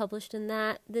 I was published in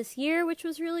that this year, which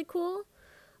was really cool.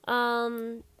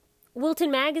 Wilton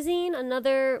Magazine,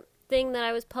 another thing that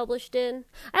I was published in.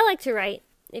 I like to write.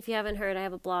 If you haven't heard, I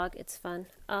have a blog. It's fun.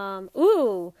 The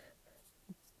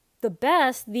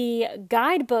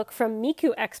guidebook from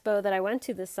Miku Expo that I went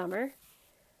to this summer.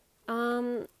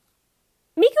 Miku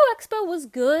Expo was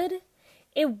good.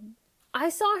 I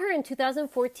saw her in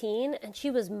 2014, and she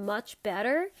was much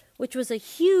better, which was a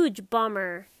huge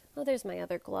bummer. Oh, there's my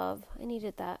other glove. I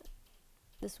needed that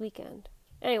this weekend.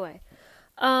 Anyway,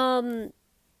 Miku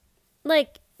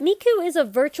is a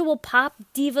virtual pop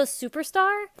diva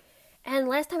superstar. And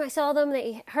last time I saw them,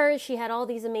 she had all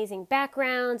these amazing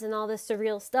backgrounds and all this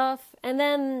surreal stuff. And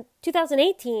then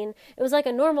 2018, it was like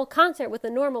a normal concert with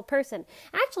a normal person.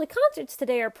 Actually, concerts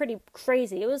today are pretty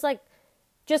crazy. It was like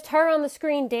just her on the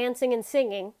screen dancing and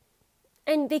singing.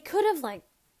 And they could have like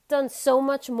done so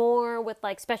much more with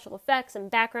like special effects and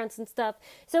backgrounds and stuff.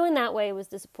 So in that way, it was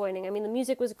disappointing. I mean, the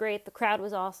music was great. The crowd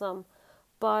was awesome.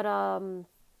 But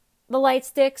the light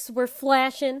sticks were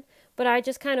flashing. But I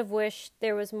just kind of wish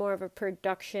there was more of a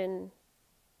production.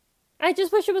 I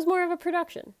just wish it was more of a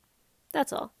production.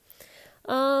 That's all.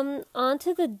 On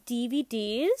to the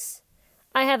DVDs.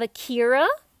 I have Akira,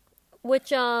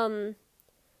 which my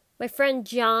friend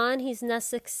John, he's Nest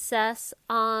Success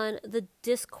on the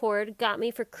Discord, got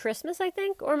me for Christmas, I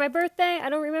think, or my birthday. I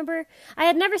don't remember. I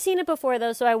had never seen it before,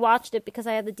 though, so I watched it because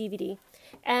I had the DVD.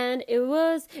 And it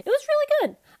was really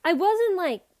good. I wasn't,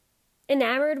 like,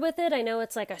 enamored with it. I know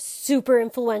it's like a super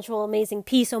influential, amazing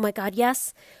piece. Oh my god,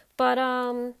 yes. But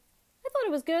I thought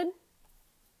it was good.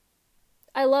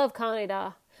 I love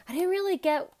Kaneda. I didn't really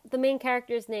get the main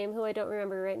character's name, who I don't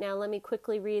remember right now. Let me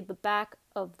quickly read the back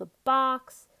of the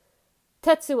box.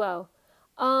 Tetsuo.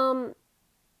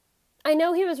 I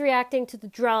know he was reacting to the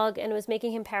drug and it was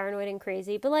making him paranoid and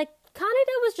crazy, but like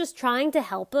Kaneda was just trying to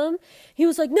help him. He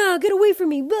was like, "Nah, get away from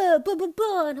me, blah, blah, blah,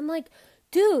 blah." And I'm like,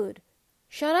 dude,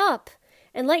 shut up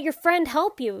and let your friend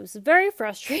help you. It was very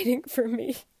frustrating for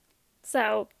me.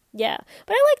 So, yeah.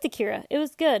 But I liked Akira. It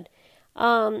was good.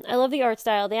 I love the art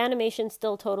style. The animation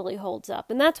still totally holds up.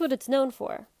 And that's what it's known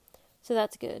for. So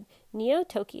that's good. Neo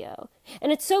Tokyo.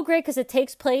 And it's so great because it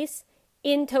takes place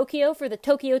in Tokyo for the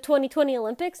Tokyo 2020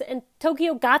 Olympics. And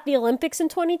Tokyo got the Olympics in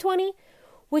 2020,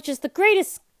 which is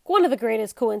one of the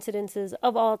greatest coincidences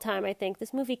of all time, I think.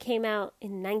 This movie came out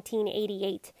in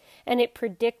 1988, and it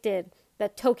predicted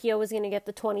that Tokyo was going to get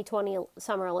the 2020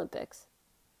 Summer Olympics.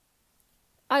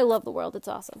 I love the world. It's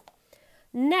awesome.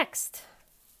 Next,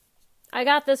 I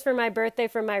got this for my birthday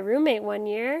from my roommate one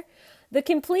year. The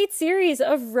complete series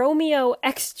of Romeo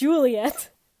x Juliet.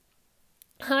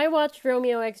 I watched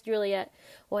Romeo x Juliet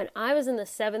when I was in the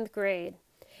 7th grade.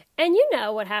 And you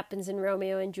know what happens in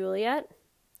Romeo and Juliet.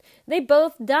 They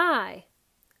both die.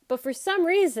 But for some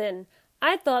reason,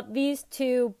 I thought these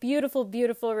two beautiful,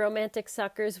 beautiful romantic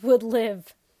suckers would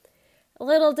live.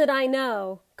 Little did I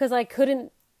know, because I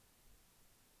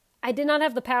did not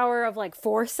have the power of like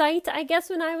foresight, I guess,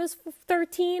 when I was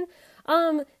 13.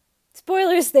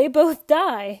 Spoilers, they both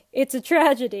die. It's a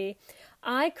tragedy.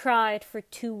 I cried for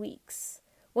 2 weeks.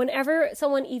 Whenever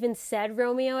someone even said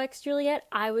Romeo x Juliet,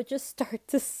 I would just start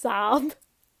to sob.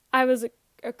 I was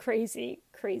a crazy,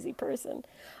 crazy person.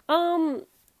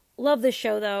 Love this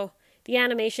show, though. The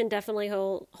animation definitely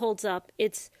holds up.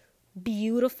 It's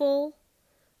beautiful.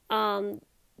 The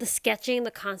sketching,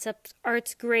 the concept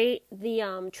art's great.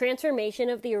 The transformation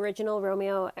of the original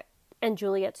Romeo and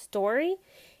Juliet story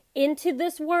into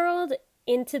this world,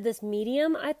 into this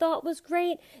medium, I thought was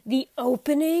great. The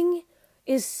opening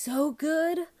is so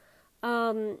good.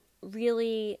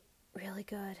 Really, really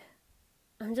good.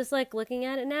 I'm just like looking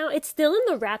at it now. It's still in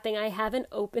the wrapping. I haven't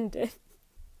opened it.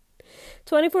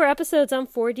 24 episodes on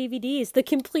 4 DVDs. The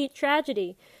Complete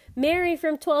Tragedy. Mary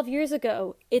from 12 years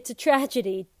ago. It's a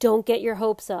tragedy. Don't get your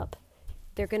hopes up.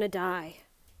 They're gonna die.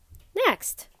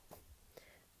 Next.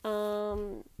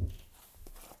 Let's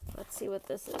see what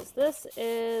this is. This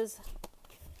is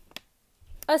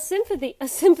a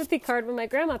sympathy card when my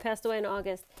grandma passed away in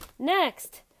August.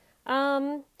 Next.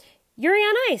 Yuri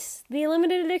on Ice, the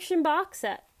limited edition box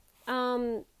set.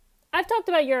 I've talked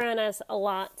about Yuri on Ice a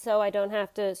lot, so I don't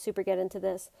have to super get into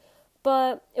this.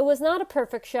 But it was not a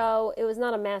perfect show. It was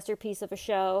not a masterpiece of a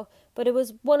show, but it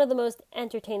was one of the most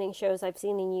entertaining shows I've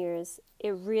seen in years.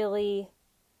 It really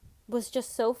was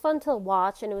just so fun to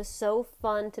watch, and it was so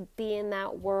fun to be in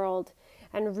that world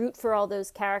and root for all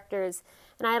those characters.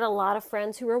 And I had a lot of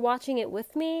friends who were watching it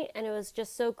with me, and it was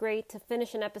just so great to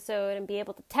finish an episode and be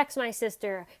able to text my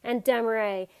sister and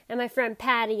Demaray and my friend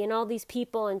Patty and all these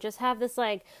people and just have this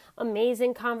like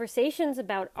amazing conversations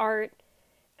about art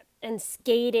and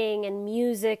skating and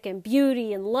music and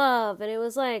beauty and love. And it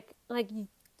was like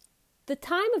the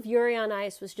time of Yuri on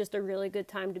Ice was just a really good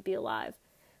time to be alive.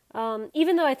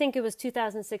 Even though I think it was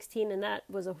 2016 and that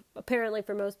was apparently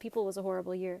for most people was a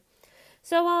horrible year.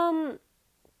 So,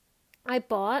 I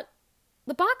bought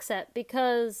the box set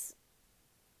because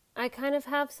I kind of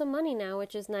have some money now,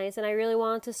 which is nice. And I really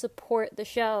wanted to support the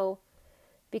show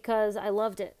because I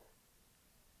loved it.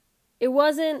 It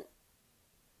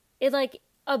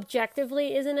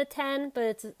objectively isn't a 10, but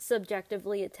it's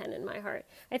subjectively a 10 in my heart.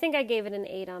 I think I gave it an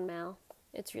 8 on Mal.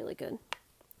 It's really good.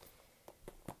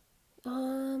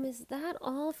 Is that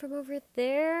all from over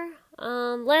there?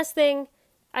 Last thing,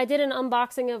 I did an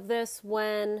unboxing of this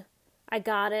when I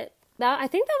got it. I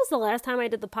think that was the last time I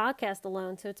did the podcast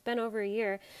alone, so it's been over a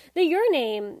year. The Your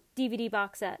Name DVD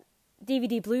box set,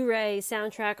 DVD Blu-ray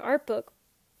soundtrack art book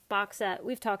box set.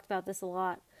 We've talked about this a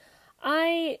lot.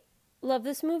 I love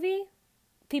this movie.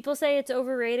 People say it's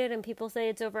overrated and people say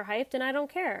it's overhyped, and I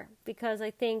don't care because I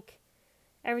think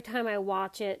every time I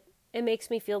watch it, it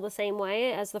makes me feel the same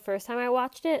way as the first time I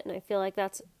watched it, and I feel like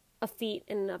that's a feat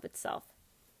in and of itself.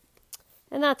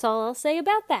 And that's all I'll say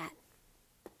about that.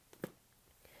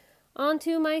 On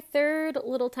to my third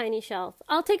little tiny shelf.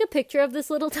 I'll take a picture of this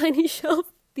little tiny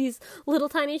shelf, these little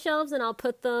tiny shelves, and I'll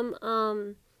put them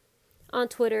on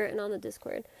Twitter and on the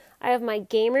Discord. I have my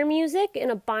gamer music in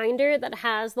a binder that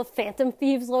has the Phantom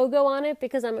Thieves logo on it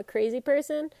because I'm a crazy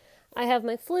person. I have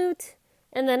my flute,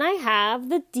 and then I have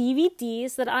the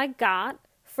DVDs that I got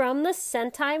from the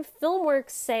Sentai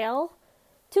Filmworks sale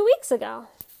 2 weeks ago,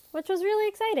 which was really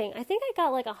exciting. I think I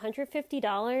got like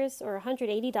 $150 or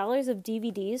 $180 of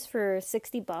DVDs for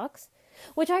 $60,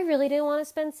 which I really didn't want to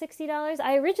spend $60.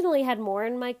 I originally had more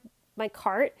in my my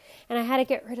cart, and I had to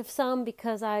get rid of some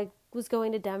because I was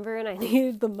going to Denver and I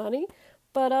needed the money.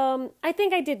 But I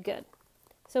think I did good.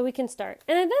 So we can start.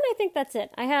 And then I think that's it.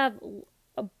 I have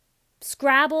a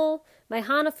Scrabble, my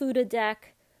Hanafuda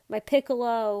deck, my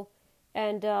Piccolo,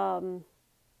 and my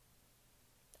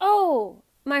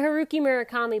Haruki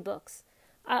Murakami books.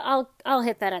 I'll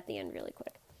hit that at the end really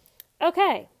quick.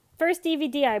 Okay, first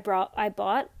DVD I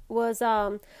bought was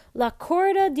La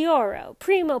Corda d'Oro,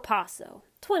 Primo Passo,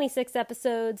 26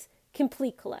 episodes,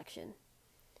 complete collection.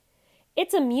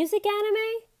 It's a music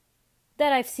anime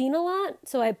that I've seen a lot,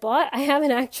 so I bought. I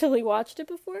haven't actually watched it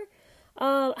before.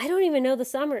 I don't even know the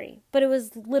summary, but it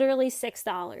was literally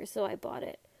 $6, so I bought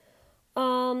it.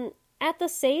 At the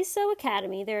Seiso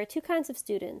Academy, there are two kinds of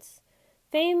students.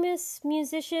 Famous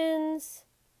musicians,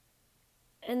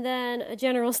 and then a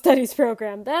general studies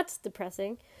program. That's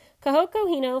depressing. Kahoko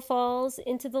Hino falls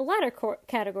into the latter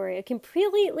category, a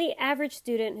completely average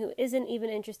student who isn't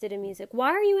even interested in music.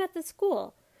 Why are you at this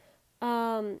school?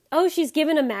 She's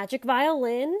given a magic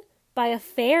violin by a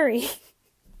fairy.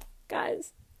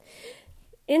 Guys.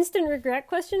 Instant regret,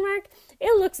 question mark?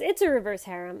 It's a reverse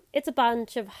harem. It's a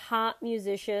bunch of hot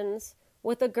musicians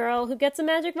with a girl who gets a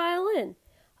magic violin.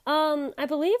 I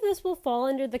believe this will fall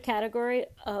under the category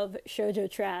of shoujo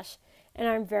trash, and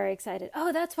I'm very excited.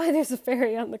 Oh, that's why there's a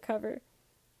fairy on the cover.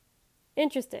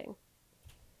 Interesting.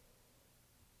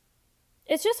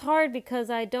 It's just hard because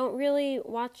I don't really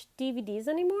watch DVDs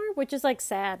anymore, which is like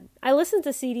sad. I listen to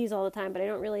CDs all the time, but I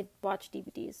don't really watch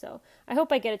DVDs, so I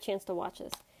hope I get a chance to watch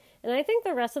this. And I think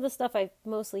the rest of the stuff I've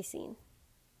mostly seen.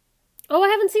 Oh, I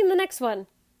haven't seen the next one.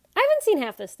 I haven't seen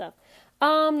half this stuff.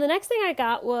 The next thing I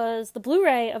got was the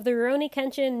Blu-ray of the Rurouni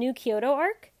Kenshin New Kyoto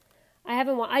arc.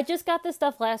 I just got this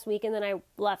stuff last week and then I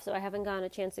left, so I haven't gotten a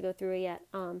chance to go through it yet.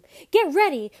 Get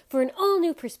ready for an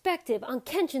all-new perspective on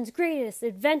Kenshin's greatest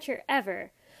adventure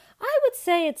ever. I would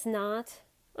say it's not.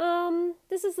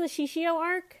 This is the Shishio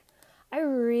arc. I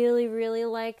really, really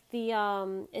like the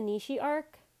Anishi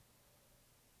arc.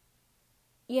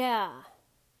 Yeah.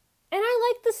 And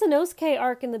I like the Sanosuke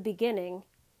arc in the beginning.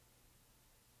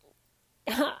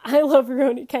 I love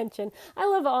Rurouni Kenshin. I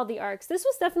love all the arcs. This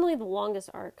was definitely the longest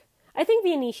arc. I think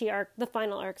the Anishi arc, the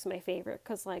final arc's my favorite,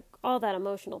 because like all that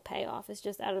emotional payoff is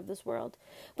just out of this world.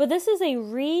 But this is a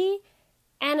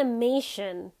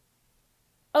reanimation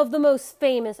of the most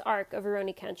famous arc of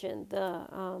Rurouni Kenshin,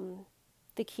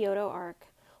 the Kyoto arc.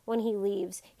 When he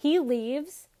leaves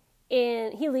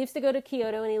to go to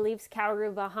Kyoto, and he leaves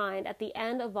Kaoru behind at the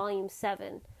end of volume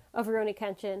 7 of Rurouni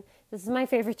Kenshin. This is my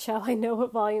favorite show. I know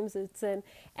what volumes it's in.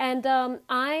 And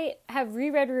I have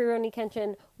reread Rurouni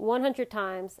Kenshin 100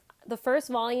 times. The first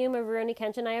volume of Rurouni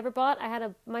Kenshin I ever bought,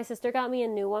 my sister got me a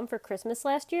new one for Christmas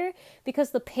last year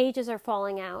because the pages are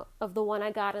falling out of the one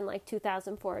I got in like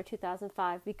 2004 or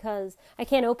 2005 because I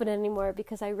can't open it anymore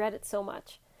because I read it so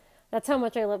much. That's how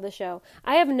much I love the show.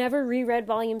 I have never reread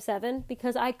Volume 7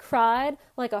 because I cried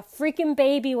like a freaking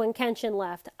baby when Kenshin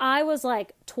left. I was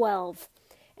like 12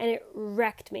 and it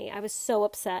wrecked me. I was so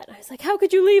upset. I was like, how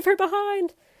could you leave her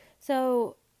behind?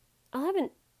 So,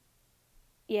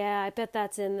 yeah, I bet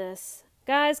that's in this.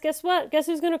 Guys, guess what? Guess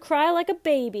who's going to cry like a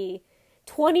baby?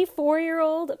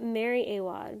 24-year-old Mary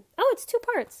Awad. Oh, it's 2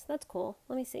 parts. That's cool.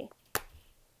 Let me see.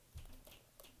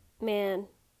 Man,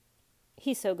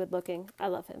 he's so good looking. I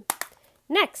love him.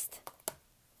 Next.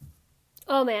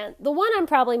 Oh man, the one I'm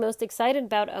probably most excited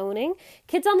about owning,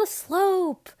 Kids on the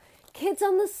Slope. Kids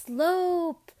on the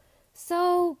Slope.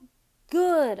 So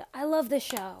good. I love this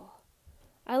show.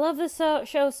 I love this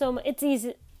show so much. It's easy.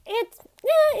 Is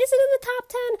it in the top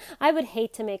 10? I would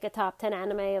hate to make a top 10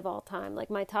 anime of all time. Like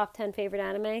my top 10 favorite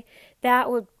anime.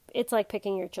 It's like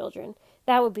picking your children.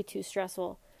 That would be too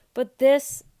stressful. But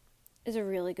this is a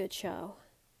really good show.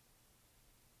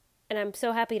 And I'm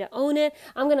so happy to own it.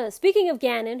 Speaking of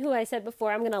Ganon, who I said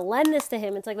before, I'm going to lend this to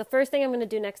him. It's like the first thing I'm going to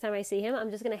do next time I see him.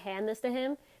 I'm just going to hand this to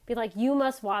him. Be like, you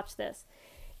must watch this.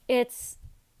 It's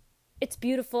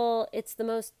beautiful. It's the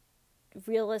most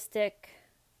realistic.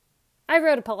 I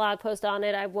wrote a blog post on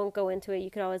it. I won't go into it. You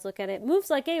could always look at it.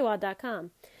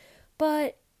 Moveslikeawad.com.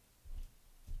 But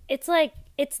it's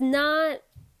not.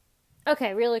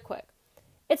 Okay, really quick.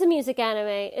 It's a music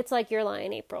anime. It's like Your Lie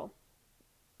in April.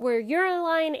 Where Your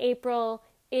Lie in April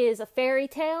is a fairy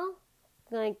tale,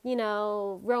 like,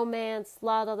 romance,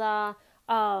 la da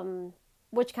da,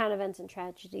 which kind of ends in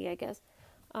tragedy, I guess.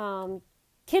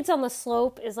 Kids on the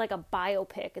Slope is like a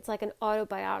biopic. It's like an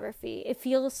autobiography. It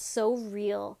feels so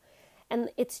real,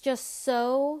 and it's just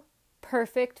so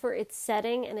perfect for its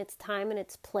setting and its time and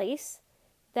its place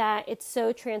that it's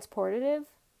so transportative.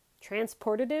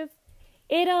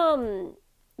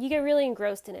 you get really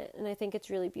engrossed in it, and I think it's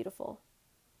really beautiful.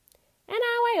 And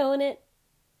now I own it.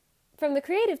 From the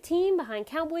creative team behind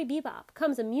Cowboy Bebop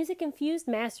comes a music-infused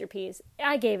masterpiece.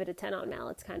 I gave it a 10 on Mal.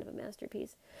 It's kind of a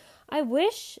masterpiece. I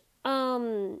wish it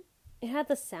had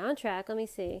the soundtrack. Let me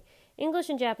see. English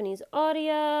and Japanese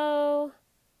audio.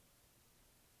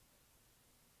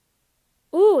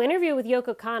 Ooh, interview with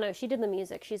Yoko Kanno. She did the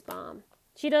music. She's bomb.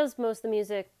 She does most of the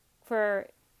music for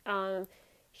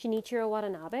Shinichiro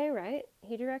Watanabe, right?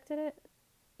 He directed it?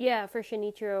 Yeah, for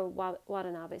Shinichiro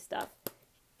Watanabe stuff.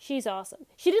 She's awesome.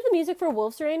 She did the music for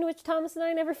Wolf's Rain, which Thomas and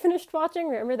I never finished watching.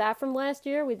 Remember that from last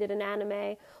year? We did an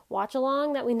anime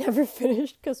watch-along that we never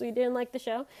finished because we didn't like the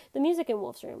show. The music in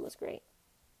Wolf's Rain was great.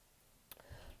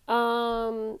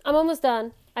 I'm almost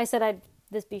done. I said I'd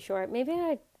this be short. Maybe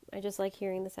I just like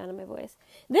hearing the sound of my voice.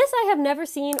 This I have never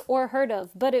seen or heard of,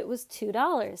 but it was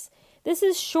 $2. This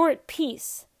is Short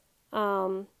Piece.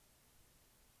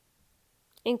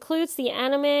 Includes the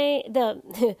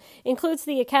includes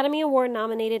the Academy Award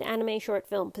nominated anime short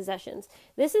film Possessions.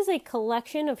 This is a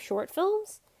collection of short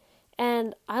films,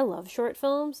 and I love short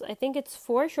films. I think it's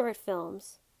 4 short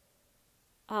films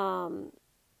by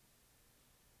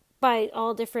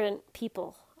all different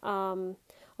people. A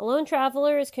lone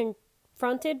traveler is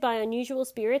confronted by unusual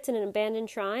spirits in an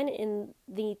abandoned shrine in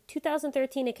the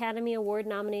 2013 Academy Award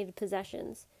nominated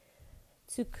Possessions.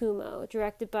 Tsukumo,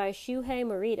 directed by Shuhei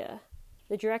Morita,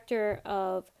 the director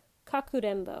of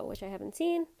Kakurembo, which I haven't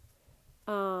seen.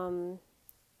 A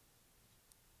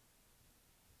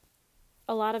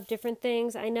lot of different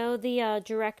things. I know the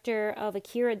director of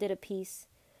Akira did a piece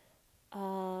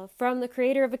from the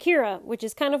creator of Akira, which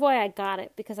is kind of why I got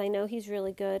it, because I know he's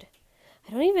really good.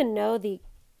 I don't even know the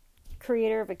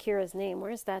creator of Akira's name.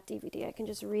 Where's that DVD? I can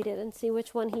just read it and see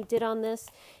which one he did on this,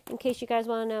 in case you guys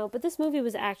want to know. But this movie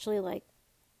was actually like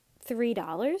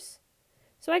 $3.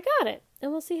 So I got it,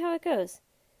 and we'll see how it goes.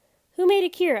 Who made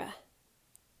Akira?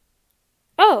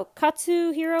 Oh,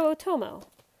 Katsuhiro Otomo.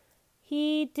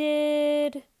 He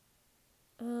did...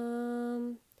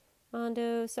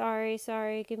 Mondo,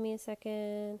 sorry, give me a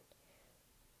second.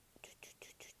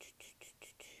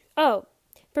 Oh,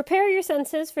 prepare your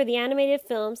senses for the animated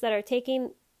films that are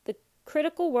taking the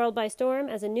critical world by storm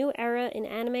as a new era in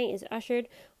anime is ushered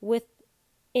with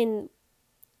Katsuhiro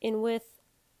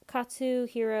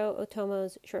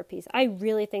Otomo's short piece. I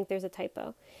really think there's a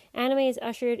typo. Anime is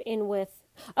ushered in.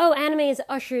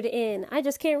 I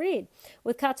just can't read.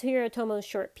 With Katsuhiro Otomo's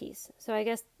short piece. So I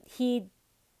guess he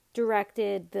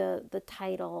directed the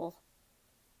title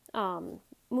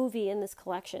movie in this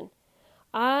collection.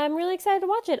 I'm really excited to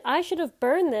watch it. I should have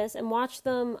burned this and watched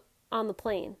them on the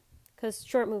plane, because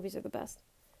short movies are the best.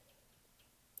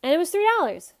 And it was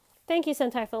 $3. Thank you,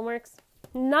 Sentai Filmworks.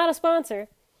 Not a sponsor.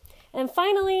 And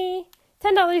finally,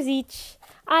 $10 each,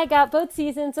 I got both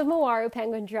seasons of Mawaru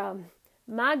Penguin Drum.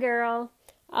 My girl.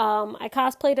 I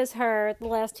cosplayed as her at the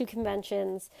last 2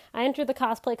 conventions. I entered the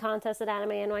cosplay contest at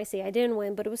Anime NYC. I didn't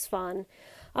win, but it was fun.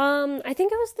 I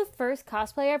think it was the first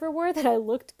cosplay I ever wore that I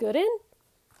looked good in.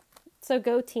 So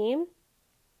go team.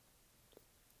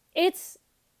 It's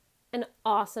an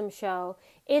awesome show.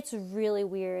 It's really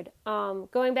weird.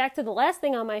 Going back to the last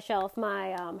thing on my shelf,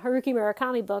 my Haruki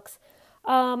Murakami books,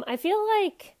 I feel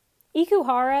like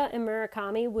Ikuhara and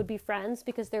Murakami would be friends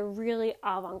because they're really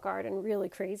avant-garde and really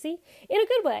crazy in a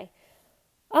good way.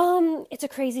 It's a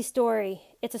crazy story.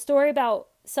 It's a story about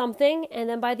something, and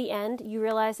then by the end, you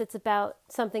realize it's about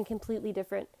something completely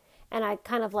different. And I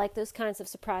kind of like those kinds of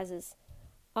surprises.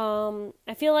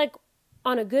 I feel like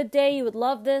on a good day you would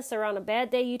love this, or on a bad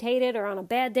day you'd hate it, or on a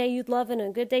bad day you'd love it, and a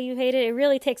good day you hate it. It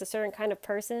really takes a certain kind of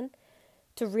person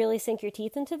to really sink your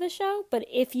teeth into the show. But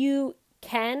if you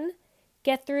can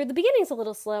get through, the beginning's a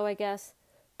little slow, I guess,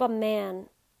 but man,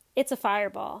 it's a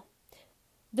fireball.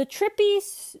 The trippy,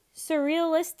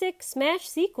 surrealistic smash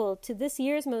sequel to this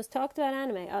year's most talked about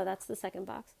anime. Oh, that's the second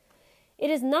box. It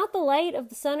is not the light of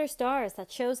the sun or stars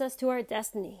that shows us to our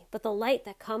destiny, but the light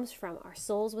that comes from our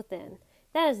souls within.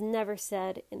 That is never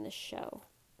said in the show.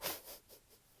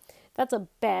 That's a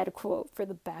bad quote for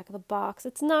the back of the box.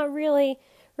 It's not really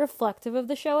reflective of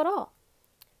the show at all.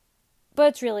 But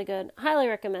it's really good. Highly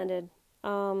recommended.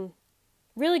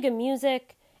 Really good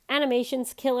music.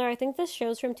 Animation's killer. I think this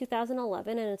show's from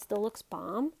 2011 and it still looks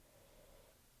bomb.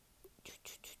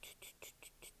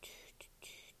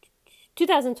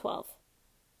 2012.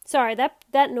 Sorry,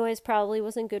 that noise probably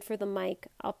wasn't good for the mic.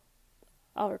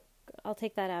 I'll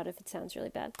take that out if it sounds really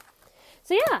bad.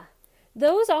 So yeah,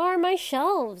 those are my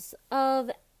shelves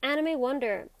of anime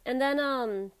wonder. And then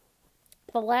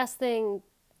the last thing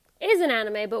is an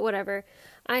anime, but whatever.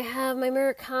 I have my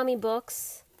Murakami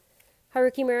books.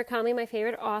 Haruki Murakami, my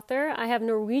favorite author. I have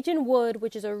Norwegian Wood,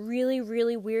 which is a really,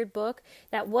 really weird book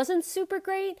that wasn't super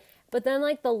great, but then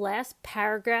like the last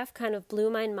paragraph kind of blew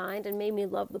my mind and made me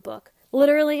love the book.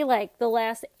 Literally like the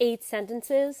last 8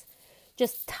 sentences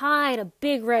just tied a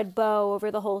big red bow over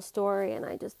the whole story, and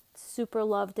I just super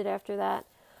loved it after that.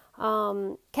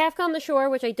 Kafka on the Shore,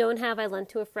 which I don't have, I lent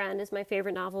to a friend, is my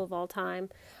favorite novel of all time.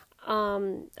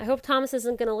 I hope Thomas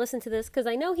isn't going to listen to this because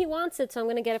I know he wants it, so I'm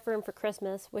going to get it for him for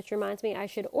Christmas, which reminds me I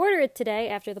should order it today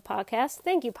after the podcast.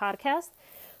 Thank you, podcast,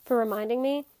 for reminding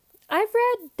me. I've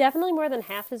read definitely more than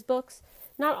half his books,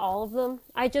 not all of them.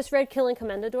 I just read Killing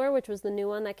Commendador, which was the new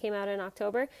one that came out in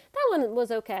October. That one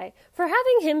was okay. For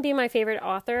having him be my favorite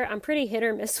author, I'm pretty hit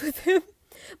or miss with him,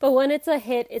 but when it's a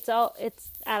hit, it's out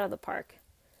of the park.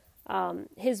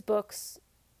 His books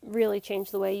really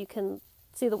change the way you can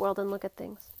see the world and look at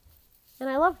things. And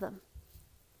I love them.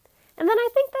 And then I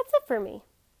think that's it for me.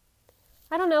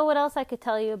 I don't know what else I could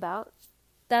tell you about.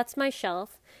 That's my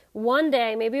shelf. One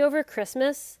day, maybe over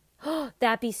Christmas,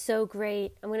 that'd be so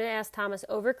great. I'm going to ask Thomas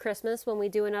over Christmas when we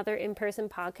do another in-person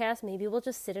podcast. Maybe we'll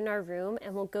just sit in our room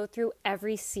and we'll go through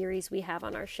every series we have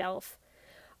on our shelf.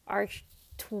 Our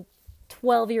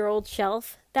 12-year-old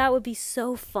shelf. That would be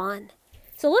so fun.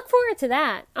 So look forward to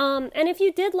that. And if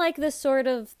you did like this sort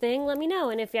of thing, let me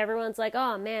know. And if everyone's like,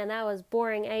 oh man, that was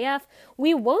boring AF,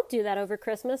 we won't do that over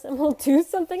Christmas and we'll do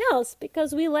something else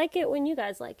because we like it when you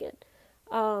guys like it.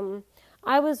 I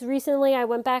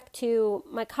went back to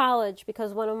my college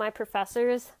because one of my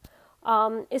professors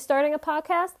is starting a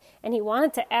podcast and he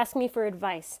wanted to ask me for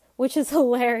advice, which is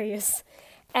hilarious.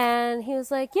 And he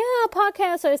was like, yeah, a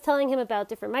podcast. So I was telling him about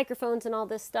different microphones and all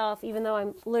this stuff, even though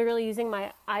I'm literally using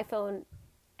my iPhone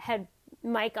head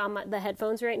mic on the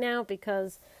headphones right now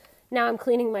because now I'm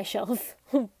cleaning my shelf,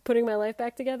 putting my life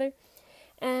back together.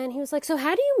 And he was like, so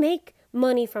how do you make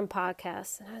money from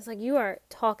podcasts? And I was like, you are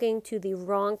talking to the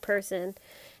wrong person.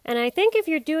 And I think if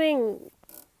you're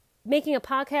making a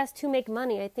podcast to make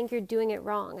money, I think you're doing it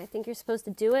wrong. I think you're supposed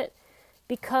to do it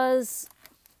because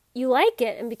you like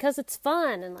it and because it's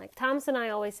fun. And like Thomas and I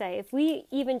always say, if we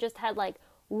even just had like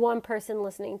one person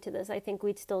listening to this, I think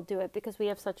we'd still do it because we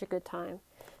have such a good time.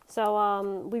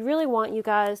 So we really want you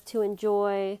guys to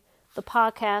enjoy the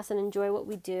podcast and enjoy what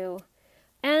we do.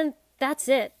 And that's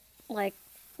it. Like,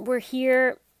 we're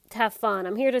here to have fun.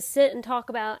 I'm here to sit and talk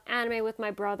about anime with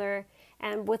my brother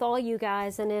and with all you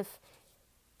guys. And if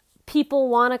people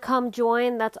want to come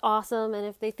join, that's awesome. And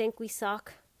if they think we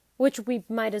suck, which we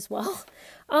might as well,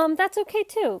 that's okay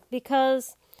too.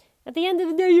 Because at the end of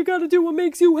the day, you got to do what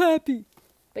makes you happy.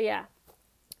 But yeah,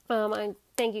 I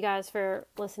thank you guys for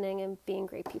listening and being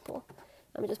great people.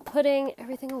 I'm just putting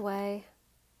everything away.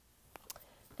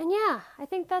 And yeah, I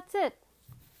think that's it.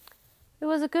 It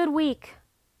was a good week.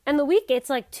 And the week, it's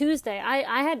like Tuesday.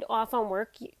 I had off from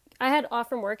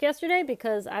work yesterday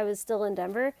because I was still in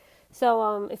Denver.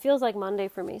 So it feels like Monday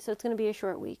for me. So it's going to be a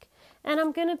short week. And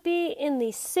I'm going to be in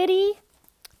the city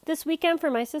this weekend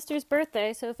for my sister's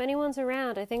birthday. So if anyone's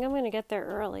around, I think I'm going to get there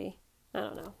early. I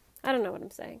don't know what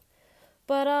I'm saying.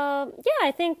 But yeah,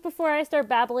 I think before I start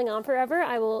babbling on forever,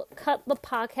 I will cut the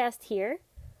podcast here.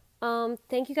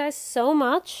 Thank you guys so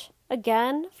much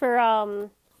again for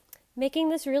making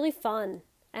this really fun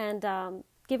and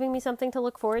giving me something to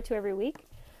look forward to every week.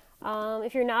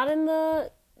 If you're not in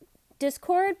the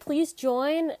Discord, please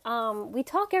join. We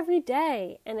talk every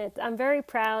day, and I'm very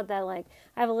proud that like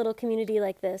I have a little community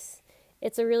like this.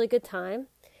 It's a really good time.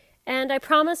 And I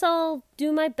promise I'll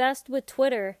do my best with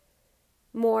Twitter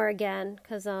more again,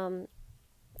 because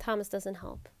Thomas doesn't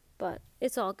help, but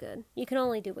it's all good. You can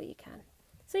only do what you can.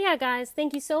 So yeah, guys,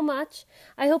 thank you so much.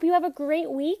 I hope you have a great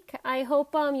week. I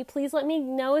hope you please let me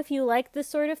know if you like this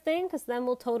sort of thing, because then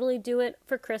we'll totally do it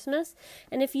for Christmas.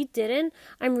 And if you didn't,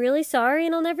 I'm really sorry,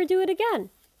 and I'll never do it again.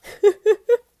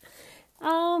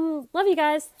 Love you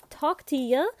guys. Talk to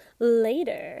you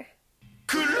later.